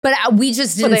 But we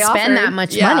just didn't spend that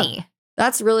much money.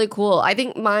 That's really cool. I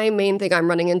think my main thing I'm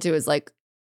running into is like,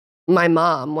 my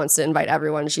mom wants to invite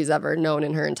everyone she's ever known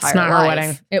in her entire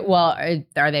life. It's not her wedding.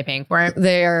 Are they paying for it?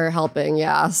 They're helping,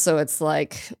 yeah. So it's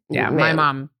like, yeah, my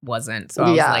mom wasn't. So I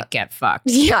was like, get fucked.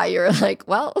 Yeah, you're like,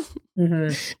 well,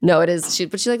 no, it is. She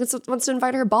like wants to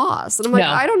invite her boss, and I'm like,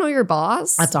 I don't know your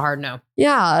boss. That's a hard no.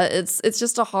 Yeah, it's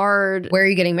just a hard. Where are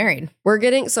you getting married?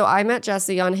 So I met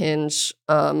Jesse on Hinge,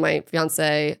 my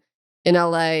fiance. in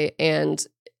LA, and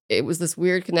it was this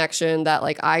weird connection that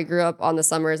like I grew up on the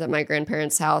summers at my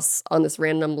grandparents' house on this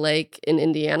random lake in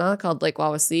Indiana called Lake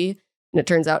Wawasee. And it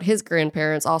turns out his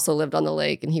grandparents also lived on the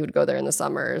lake, and he would go there in the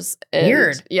summers. And,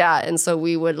 Weird. Yeah. And so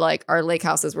we would like, our lake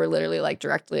houses were literally like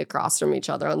directly across from each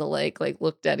other on the lake, like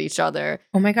looked at each other.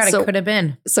 Oh my God, it could have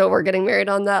been. So we're getting married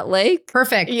on that lake.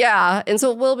 Perfect. Yeah. And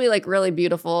so it will be like really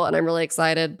beautiful, and I'm really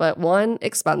excited. But 1,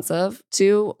 expensive.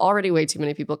 2, already way too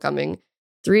many people coming.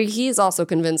 3, he's also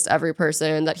convinced every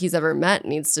person that he's ever met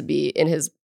needs to be in his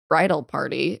bridal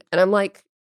party. And I'm like,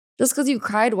 just because you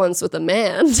cried once with a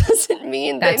man doesn't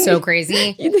mean that's so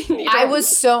crazy.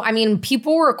 I mean,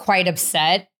 people were quite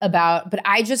upset about, but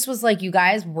I just was like, you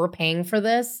guys, we're paying for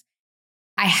this.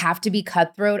 I have to be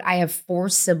cutthroat. I have 4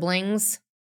 siblings.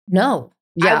 No.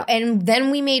 Yeah. And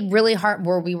then we made really hard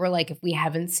where we were like, if we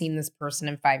haven't seen this person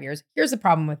in 5 years, here's the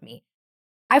problem with me.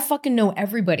 I fucking know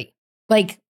everybody.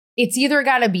 Like, it's either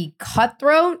got to be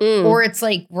cutthroat or it's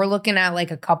like we're looking at like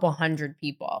a couple hundred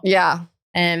people. Yeah.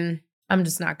 And I'm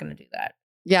just not going to do that.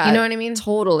 Yeah. You know what I mean?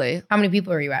 Totally. How many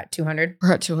people are you at? 200?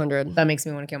 We're at 200. That makes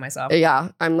me want to kill myself.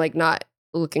 Yeah. I'm like not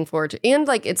looking forward to. And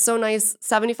like, it's so nice.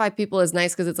 75 people is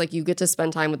nice because it's like you get to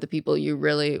spend time with the people you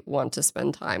really want to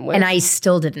spend time with. And I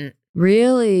still didn't.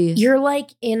 Really? You're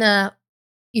like adrenaline.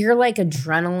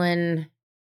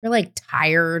 You're like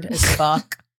tired as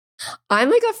fuck. I'm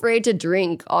like afraid to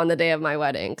drink on the day of my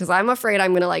wedding because I'm afraid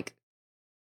I'm going to like.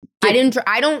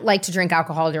 I don't like to drink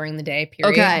alcohol during the day,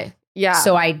 period. Okay. Yeah.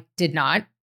 So I did not.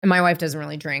 And my wife doesn't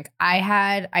really drink. I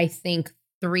had, I think,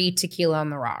 3 tequila on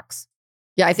the rocks.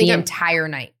 Yeah, I think the entire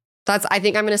night. I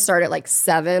think I'm going to start at like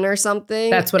 7 or something.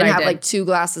 That's what I have did. Like 2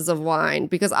 glasses of wine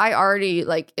because I already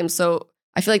like am so,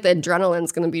 I feel like the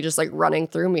adrenaline's going to be just like running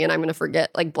through me and I'm going to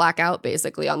forget, like black out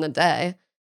basically on the day.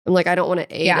 I'm like, I don't want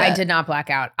to aid it. I did not black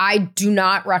out. I do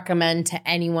not recommend to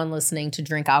anyone listening to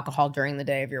drink alcohol during the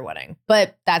day of your wedding.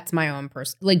 But that's my own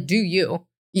person. Like, do you?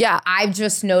 Yeah. I've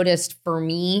just noticed for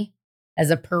me as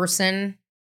a person,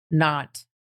 not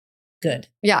good.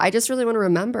 Yeah. I just really want to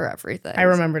remember everything. I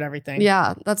remembered everything.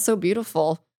 Yeah. That's so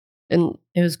beautiful. And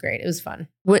it was great. It was fun.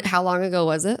 How long ago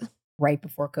was it? Right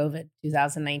before COVID,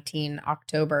 2019,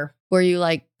 October. Were you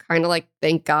like, kind of like,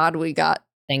 thank God we got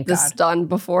this done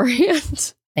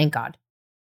beforehand? Thank God.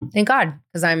 Thank God.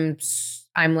 Because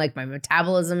I'm like, my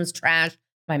metabolism is trash.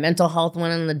 My mental health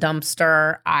went in the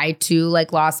dumpster. I too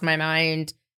like lost my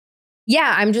mind.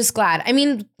 Yeah, I'm just glad. I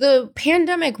mean, the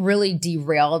pandemic really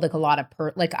derailed like a lot of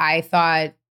like I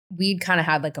thought we'd kind of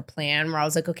had like a plan where I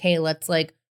was like, okay, let's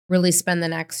like really spend the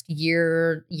next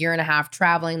year and a half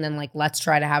traveling. Then like, let's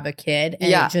try to have a kid.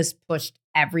 And it just pushed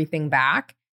everything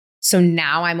back. So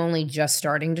now I'm only just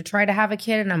starting to try to have a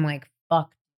kid. And I'm like,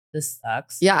 fuck, this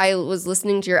sucks. Yeah, I was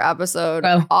listening to your episode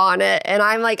on it. And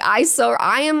I'm like,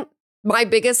 my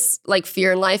biggest like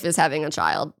fear in life is having a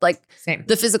child. Like same.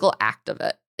 The physical act of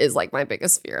it is like my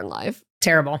biggest fear in life.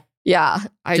 Terrible. Yeah.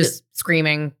 I just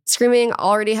screaming,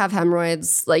 already have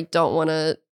hemorrhoids. Like don't want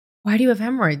to. Why do you have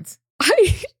hemorrhoids?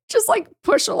 I just like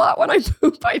push a lot when I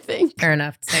poop, I think. Fair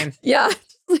enough. Same. Yeah.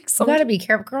 Like you gotta be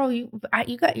careful, girl.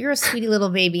 You're a sweetie little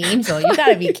baby angel. You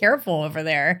gotta be careful over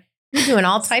there. You're doing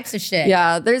all types of shit.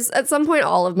 Yeah, there's at some point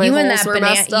all of my holes were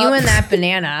messed up. You and that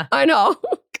banana. I know.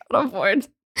 Gotta avoid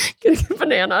getting a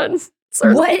banana.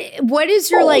 And what is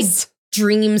your like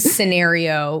dream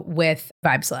scenario with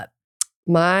Vibe Slut?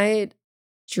 My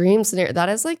dream scenario. That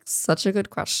is like such a good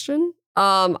question.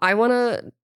 I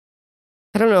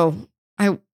don't know.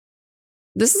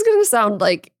 This is gonna sound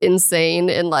like insane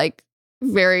and like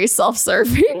very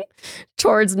self-serving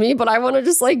towards me, but I want to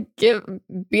just like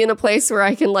be in a place where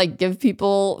I can like give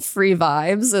people free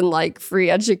vibes and like free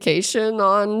education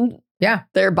on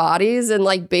their bodies and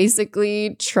like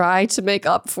basically try to make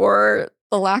up for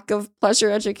the lack of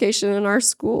pleasure education in our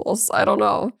schools. I don't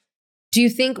know. Do you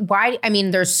think why? I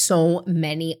mean, there's so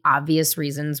many obvious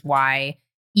reasons why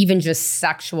even just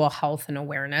sexual health and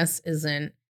awareness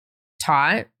isn't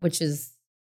taught, which is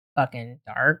fucking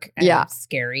dark and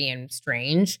scary and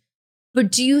strange.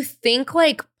 But do you think do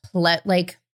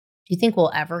you think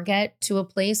we'll ever get to a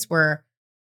place where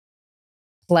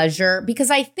pleasure, because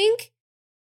I think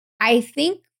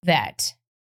that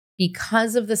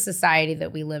because of the society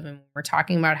that we live in, when we're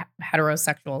talking about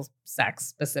heterosexual sex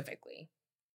specifically,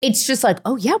 it's just like,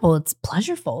 oh yeah, well, it's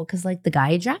pleasureful because like the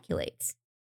guy ejaculates.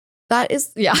 That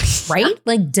is, right?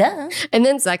 Like, duh. And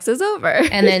then sex is over.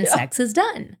 And then sex is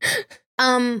done.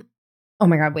 Oh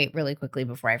my God, wait, really quickly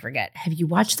before I forget. Have you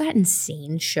watched that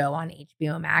insane show on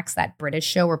HBO Max, that British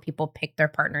show where people pick their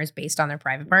partners based on their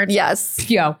private parts? Yes.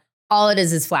 Yo, all it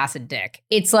is flaccid dick.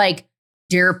 It's like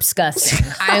disgusting.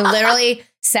 I literally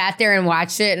sat there and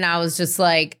watched it and I was just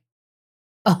like,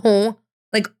 Oh,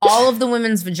 like all of the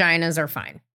women's vaginas are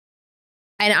fine.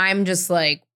 And I'm just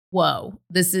like, whoa,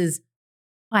 this is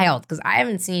wild because I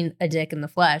haven't seen a dick in the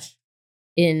flesh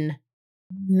in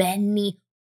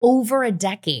over a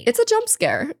decade. It's a jump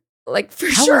scare, like for I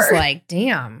sure. was like,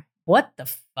 damn, what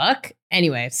the fuck?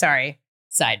 Anyway, sorry.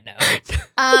 Side note.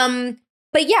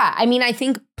 But yeah, I mean, I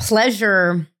think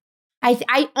pleasure,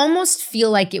 I almost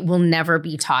feel like it will never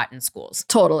be taught in schools.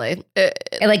 Totally.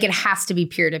 Like it has to be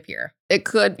peer-to-peer. It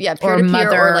could, yeah,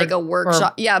 peer-to-peer or like a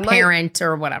workshop. Yeah, parent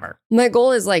or whatever. My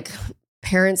goal is like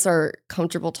parents are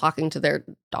comfortable talking to their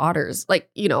daughters. Like,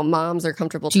 you know, moms are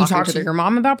comfortable talking to their... Do you talk to your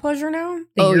mom about pleasure now?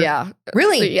 Oh, yeah.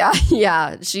 Really? Yeah,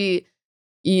 yeah. She,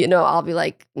 you know, I'll be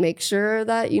like, make sure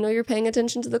that, you know, you're paying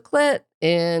attention to the clit.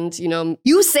 And, you know.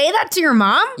 You say that to your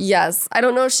mom? Yes. I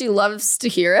don't know if she loves to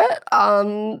hear it.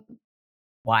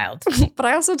 Wild. But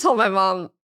I also tell my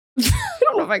mom, I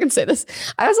don't know if I can say this.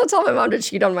 I also tell my mom to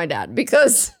cheat on my dad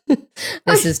because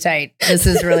this is tight. This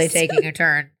is really taking a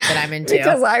turn that I'm into.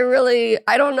 Because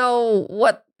I don't know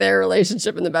what their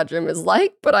relationship in the bedroom is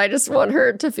like, but I just want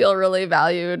her to feel really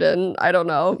valued and I don't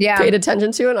know, paid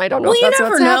attention to. And I don't know if that's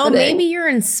what's happening. You never know. Maybe you're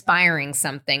inspiring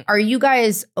something. Are you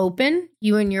guys open,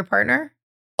 you and your partner?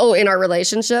 Oh, in our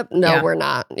relationship? No, we're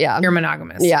not. Yeah. You're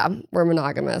monogamous. Yeah, we're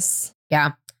monogamous.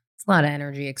 Yeah. It's a lot of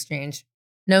energy exchange.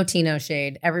 No tea, no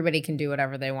shade. Everybody can do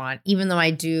whatever they want. Even though I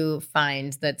do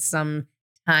find that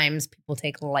sometimes people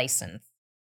take license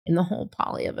in the whole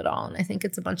poly of it all. And I think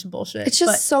it's a bunch of bullshit. It's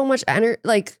just so much energy.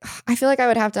 Like, I feel like I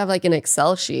would have to have like an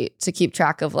Excel sheet to keep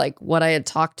track of like what I had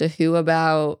talked to who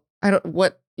about.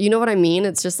 You know what I mean?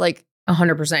 It's just like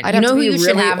 100%. You know who you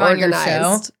should have on your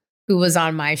show? Who was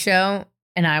on my show?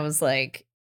 And I was like,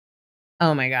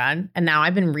 oh my God. And now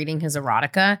I've been reading his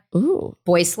erotica. Ooh.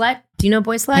 Boy Slut. Do you know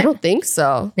Boy Slut? I don't think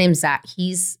so. Name's Zach.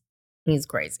 He's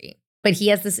crazy. But he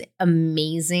has this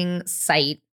amazing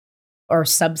site or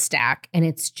Substack, and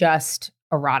it's just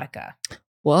erotica.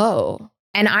 Whoa.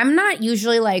 And I'm not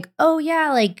usually like, oh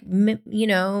yeah, like, you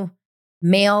know,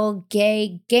 male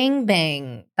gay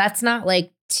gangbang. That's not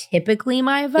like typically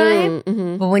my vibe.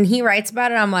 Mm-hmm. But when he writes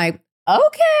about it, I'm like,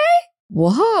 okay.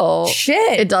 Whoa.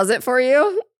 Shit. It does it for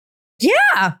you?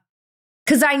 Yeah.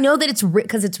 Because I know that it's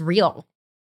real.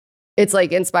 It's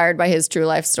like inspired by his true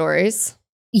life stories.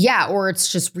 Yeah. Or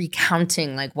it's just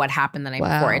recounting like what happened the night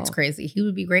before. It's crazy. He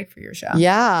would be great for your show.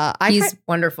 Yeah. He's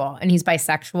wonderful. And he's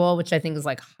bisexual, which I think is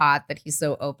like hot that he's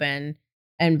so open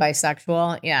and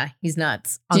bisexual. Yeah. He's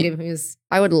nuts. I'll give him his.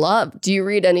 I would love. Do you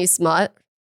read any smut?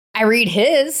 I read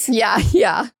his. Yeah,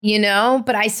 yeah. You know,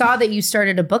 but I saw that you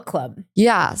started a book club.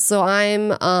 Yeah, so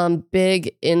I'm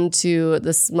big into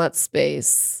the smut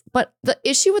space. But the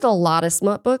issue with a lot of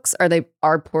smut books are they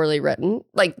are poorly written.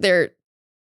 Like they're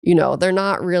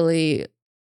not really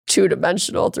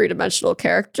 2-dimensional, 3-dimensional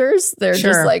characters. They're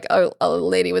just like a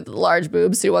lady with large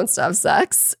boobs who wants to have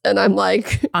sex. And I'm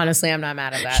like, honestly, I'm not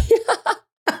mad at that.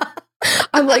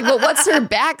 I'm like, but what's her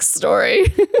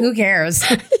backstory? Who cares?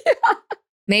 Yeah.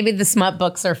 Maybe the smut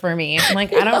books are for me. I'm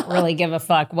like, I don't really give a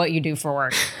fuck what you do for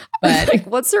work. But like,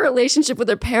 what's her relationship with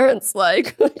her parents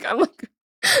like? I'm like,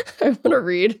 I want to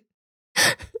read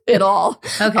it all.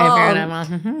 Okay, fair enough.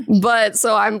 Mm-hmm. But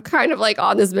so I'm kind of like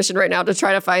on this mission right now to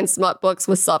try to find smut books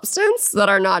with substance that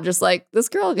are not just like, this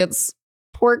girl gets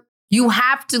pork. You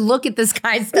have to look at this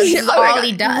guy's stuff. This is all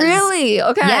he does. Really?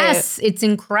 Okay. Yes, it's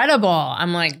incredible.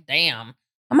 I'm like, damn.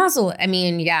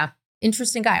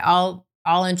 Interesting guy.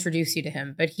 I'll introduce you to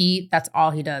him, but that's all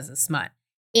he does is smut.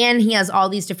 And he has all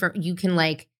these different, you can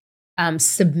like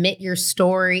submit your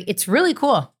story. It's really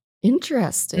cool.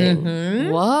 Interesting. Mm-hmm.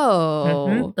 Whoa.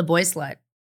 Mm-hmm. The Boy Slut.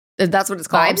 That's what it's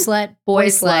called? Vibe Slut, Boy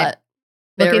Slut.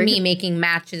 Look at me making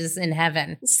matches in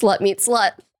heaven. Slut meet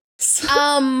slut.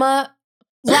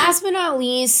 Last but not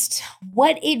least,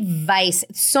 what advice,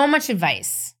 so much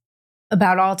advice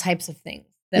about all types of things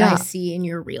that I see in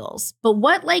your reels. But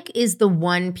what like is the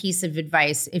one piece of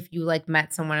advice if you like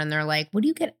met someone and they're like, what do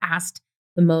you get asked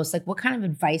the most? Like what kind of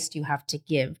advice do you have to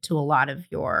give to a lot of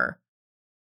your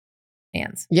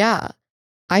fans? Yeah.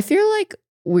 I feel like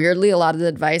weirdly a lot of the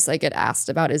advice I get asked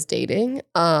about is dating.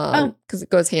 Because it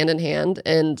goes hand in hand.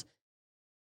 And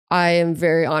I am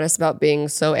very honest about being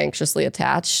so anxiously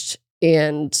attached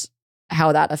and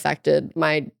how that affected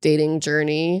my dating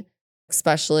journey,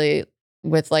 especially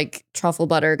with like truffle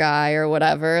butter guy or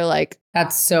whatever. Like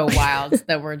that's so wild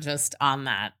that we're just on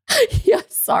that. Yeah,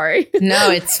 sorry.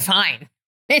 No, it's fine.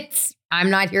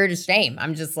 I'm not here to shame.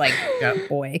 I'm just like, oh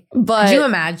boy. But could you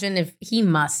imagine if he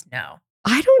must know?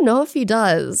 I don't know if he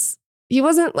does. He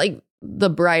wasn't like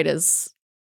the brightest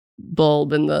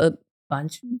bulb in the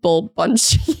bunch.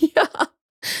 Yeah.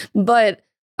 But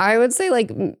I would say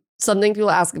like something people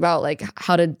ask about like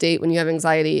how to date when you have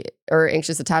anxiety or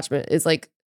anxious attachment is like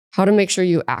how to make sure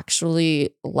you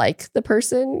actually like the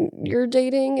person you're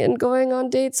dating and going on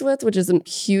dates with, which is a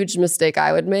huge mistake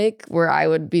I would make, where I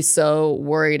would be so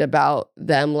worried about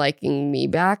them liking me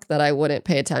back that I wouldn't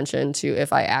pay attention to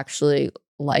if I actually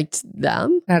liked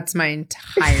them. That's my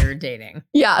entire dating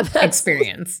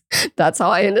experience. That's how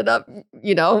I ended up,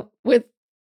 with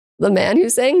the man who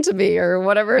sang to me or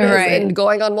whatever it is, and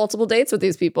going on multiple dates with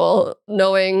these people,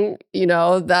 knowing,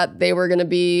 that they were going to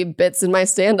be bits in my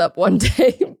stand-up one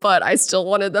day, but I still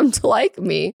wanted them to like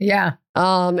me. Yeah.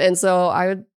 And so I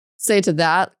would say to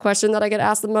that question that I get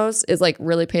asked the most is like,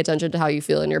 really pay attention to how you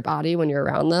feel in your body when you're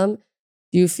around them.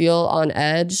 Do you feel on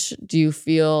edge? Do you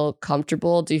feel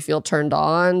comfortable? Do you feel turned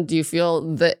on? Do you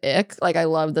feel the ick? Like, I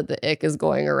love that the ick is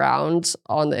going around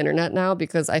on the internet now,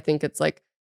 because I think it's like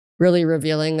really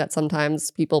revealing that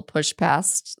sometimes people push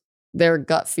past their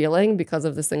gut feeling because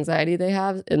of this anxiety they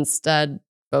have. Instead,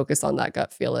 focus on that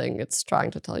gut feeling. It's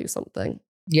trying to tell you something.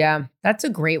 Yeah, that's a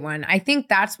great one. I think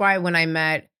that's why when I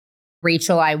met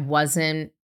Rachel, I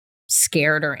wasn't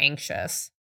scared or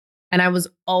anxious. And I was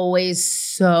always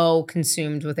so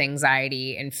consumed with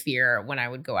anxiety and fear when I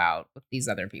would go out with these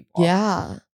other people.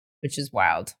 Yeah. Which is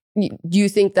wild. Do you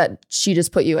think that she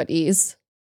just put you at ease?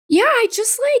 Yeah, I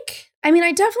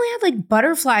definitely had like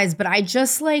butterflies, but I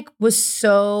just like was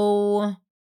so,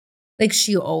 like,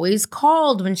 she always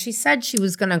called when she said she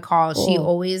was going to call. She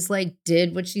always like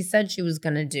did what she said she was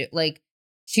going to do. Like,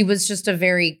 she was just a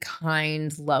very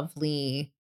kind,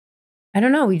 lovely, I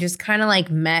don't know. We just kind of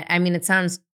like met. I mean, it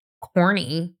sounds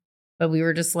corny, but we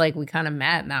were just like, we kind of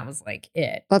met and that was like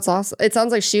it. That's awesome. It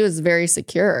sounds like she was very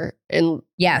secure and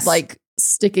like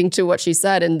sticking to what she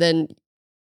said. And then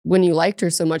when you liked her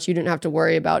so much, you didn't have to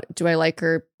worry about, do I like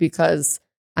her because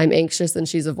I'm anxious and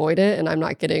she's avoidant and I'm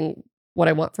not getting what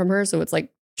I want from her? So it's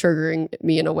like triggering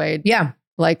me in a way. Yeah.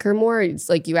 Like her more. It's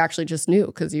like you actually just knew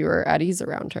because you were at ease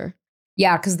around her.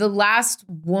 Yeah. Because the last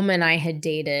woman I had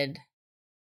dated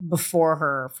before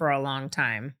her for a long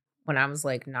time, when I was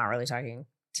like not really talking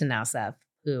to now Seth,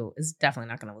 who is definitely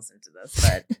not going to listen to this,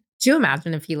 but do you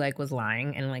imagine if he like was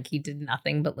lying and like he did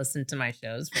nothing but listen to my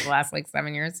shows for the last like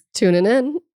 7 years? Tuning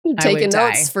in, taking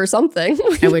notes for something.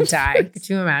 I would die. Could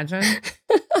you imagine?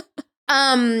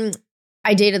 I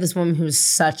dated this woman who was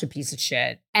such a piece of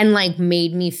shit and like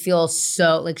made me feel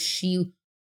so like she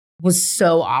was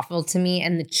so awful to me,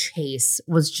 and the chase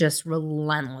was just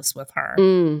relentless with her.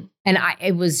 And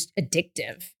it was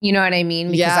addictive. You know what I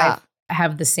mean? Because I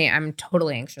have the same, I'm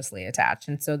totally anxiously attached.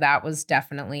 And so that was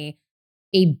definitely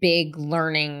a big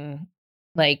learning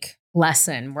like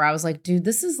lesson where I was like, dude,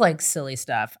 this is like silly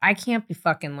stuff. I can't be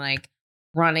fucking like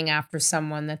running after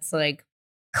someone that's like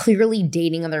clearly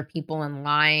dating other people and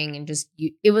lying and just,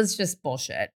 it was just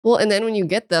bullshit. Well, and then when you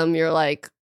get them, you're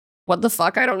like, what the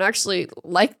fuck? I don't actually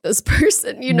like this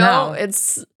person. You know,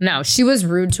 No, she was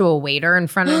rude to a waiter in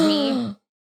front of me.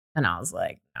 And I was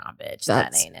like, nah, bitch,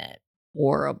 that ain't it.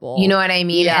 Horrible. You know what I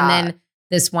mean? Yeah. And then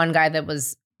this one guy that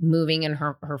was moving in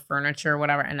her furniture or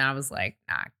whatever. And I was like,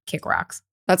 nah, kick rocks.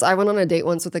 I went on a date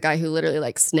once with a guy who literally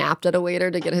like snapped at a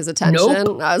waiter to get his attention.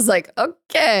 Nope. I was like,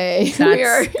 okay.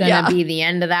 That's going to be the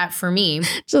end of that for me.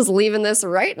 Just leaving this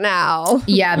right now.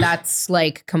 Yeah, that's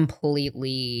like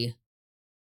completely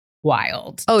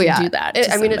wild. Oh, yeah. Do that.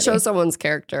 It shows someone's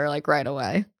character like right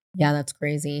away. Yeah, that's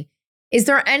crazy. Is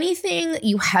there anything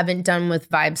you haven't done with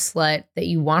Vibe Slut that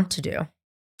you want to do?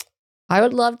 I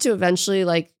would love to eventually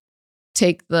like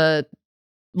take because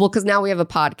now we have a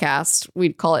podcast.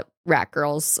 We'd call it Rat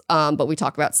Girls, but we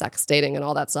talk about sex, dating, and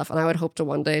all that stuff. And I would hope to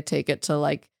one day take it to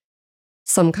like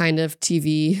some kind of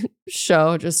TV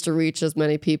show just to reach as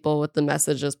many people with the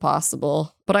message as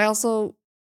possible. But I also,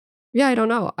 I don't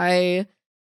know.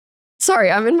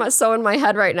 Sorry, I'm in my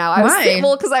head right now. Why?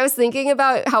 Because I was thinking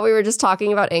about how we were just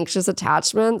talking about anxious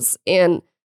attachments, and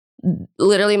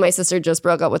literally my sister just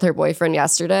broke up with her boyfriend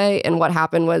yesterday, and what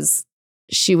happened was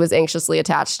she was anxiously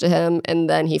attached to him, and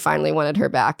then he finally wanted her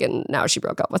back, and now she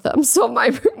broke up with him. So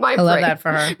my I love that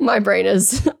for her. My brain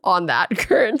is on that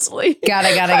currently. Got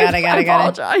it. I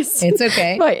apologize. It's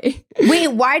okay. Wait,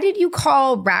 why did you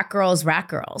call Rat Girls Rat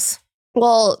Girls?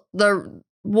 Well, the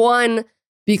one,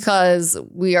 because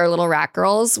we are little rat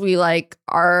girls. We like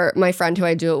my friend who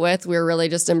I do it with, we're really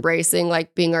just embracing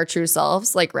like being our true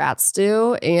selves like rats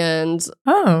do. And,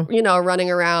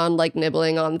 running around like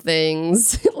nibbling on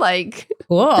things, like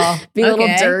cool. being a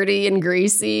little dirty and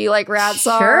greasy like rats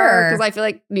are. Because I feel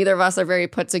like neither of us are very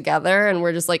put together and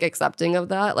we're just like accepting of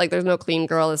that. Like there's no clean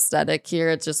girl aesthetic here.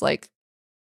 It's just like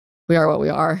we are what we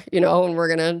are, and we're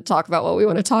going to talk about what we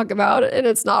want to talk about. And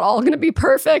it's not all going to be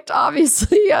perfect,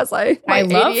 obviously, as my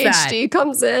love ADHD that.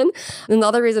 comes in. And the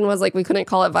other reason was we couldn't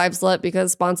call it Vibe Slut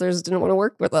because sponsors didn't want to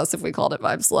work with us if we called it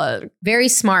Vibe Slut. Very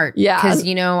smart. Yeah. Because,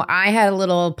 I had a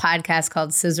little podcast called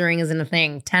Scissoring Isn't a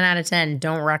Thing. 10 out of 10.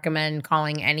 Don't recommend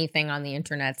calling anything on the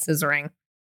internet scissoring.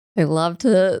 They love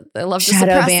to Shadow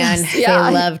suppress ban. us. Yeah.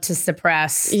 They love to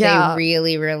suppress. Yeah. They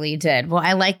really, really did. Well,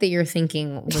 I like that you're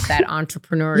thinking with that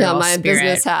entrepreneurial Yeah, my spirit.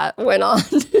 business hat went on.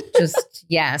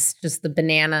 just the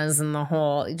bananas and the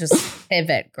whole, just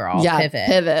pivot, girl. Yeah,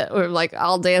 pivot. We're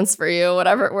I'll dance for you,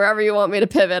 wherever you want me to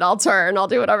pivot, I'll turn. I'll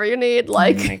do whatever you need. Oh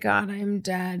my God, I'm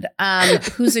dead.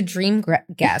 Who's a dream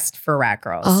guest for Rat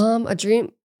Girls? A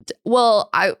dream. Well,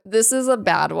 this is a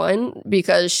bad one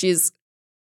because she's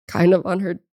kind of on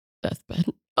her deathbed.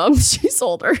 She's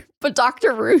older, but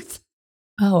Dr. Ruth.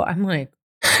 Oh, I'm like,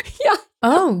 yeah.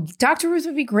 Oh, Dr. Ruth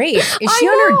would be great. Is she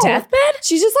on her deathbed?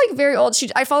 She's just very old.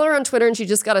 I follow her on Twitter and she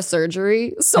just got a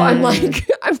surgery. So I'm like,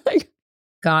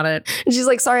 got it. And she's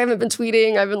like, sorry, I haven't been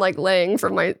tweeting. I've been laying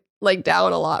from my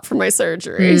down a lot from my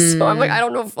surgery. So I'm I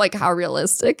don't know if how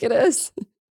realistic it is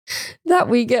that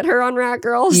we get her on Rat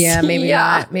Girls. Yeah, maybe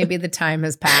not. Maybe the time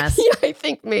has passed. Yeah, I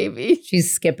think maybe.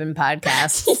 She's skipping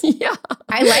podcasts. Yeah.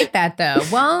 I like that though.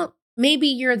 Well, maybe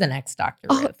you're the next Dr.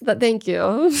 Ruth. Thank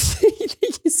you.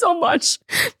 Thank you so much.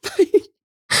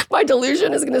 My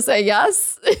delusion is going to say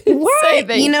yes. What? Say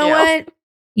thank you know what?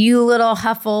 You little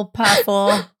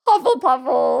Huffle-Puffle.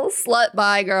 Huffle-Puffle, slut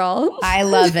bye girl. I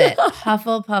love it.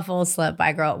 Huffle-Puffle, slut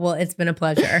bye girl. Well, it's been a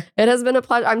pleasure. It has been a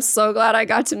pleasure. I'm so glad I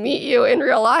got to meet you in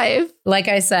real life. Like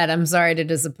I said, I'm sorry to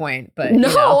disappoint, but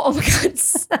no. Oh my God,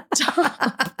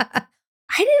 stop.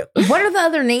 What are the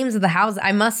other names of the house?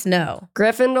 I must know.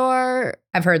 Gryffindor.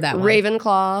 I've heard that one.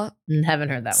 Ravenclaw. Haven't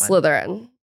heard that one.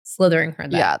 Slytherin.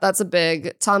 Heard that. Yeah, that's a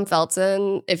big. Tom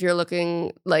Felton. If you're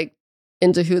looking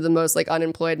into who the most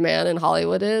unemployed man in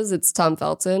Hollywood is, it's Tom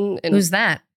Felton. And who's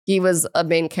that? He was a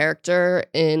main character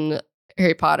in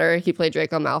Harry Potter. He played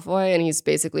Draco Malfoy, and he's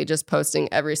basically just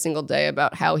posting every single day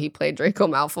about how he played Draco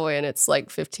Malfoy, and it's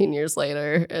 15 years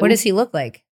later. What does he look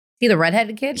like? Is he the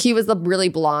redheaded kid? He was the really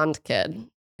blonde kid.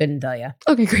 Couldn't tell you.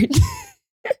 Okay, great.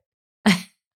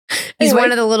 He's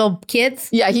one of the little kids?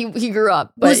 Yeah, he grew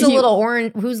up. But who's the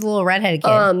little redheaded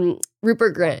kid?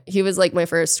 Rupert Grint. He was my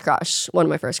first crush, one of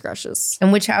my first crushes.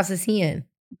 And which house is he in?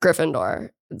 Gryffindor.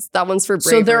 That one's for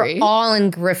bravery. So they're all in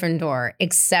Gryffindor,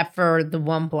 except for the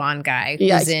one blonde guy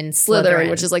who's in Slytherin,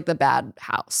 which is the bad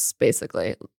house,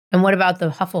 basically. And what about the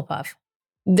Hufflepuff?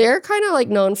 They're kind of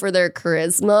known for their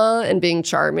charisma and being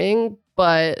charming,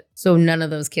 but... So none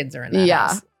of those kids are in that house?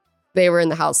 Yeah. They were in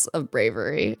the House of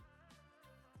Bravery.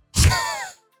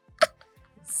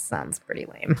 Sounds pretty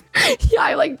lame. Yeah,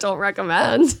 I don't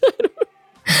recommend.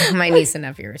 My niece and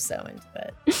nephew are so into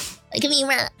it. Look at me,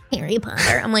 Harry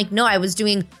Potter. I'm like, no, I was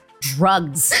doing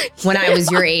drugs when I was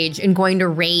your age and going to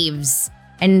raves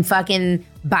and fucking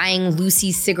buying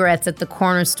Lucy cigarettes at the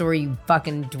corner store, you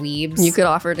fucking dweebs. You could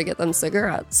offer to get them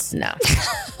cigarettes. No.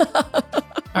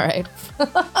 All right.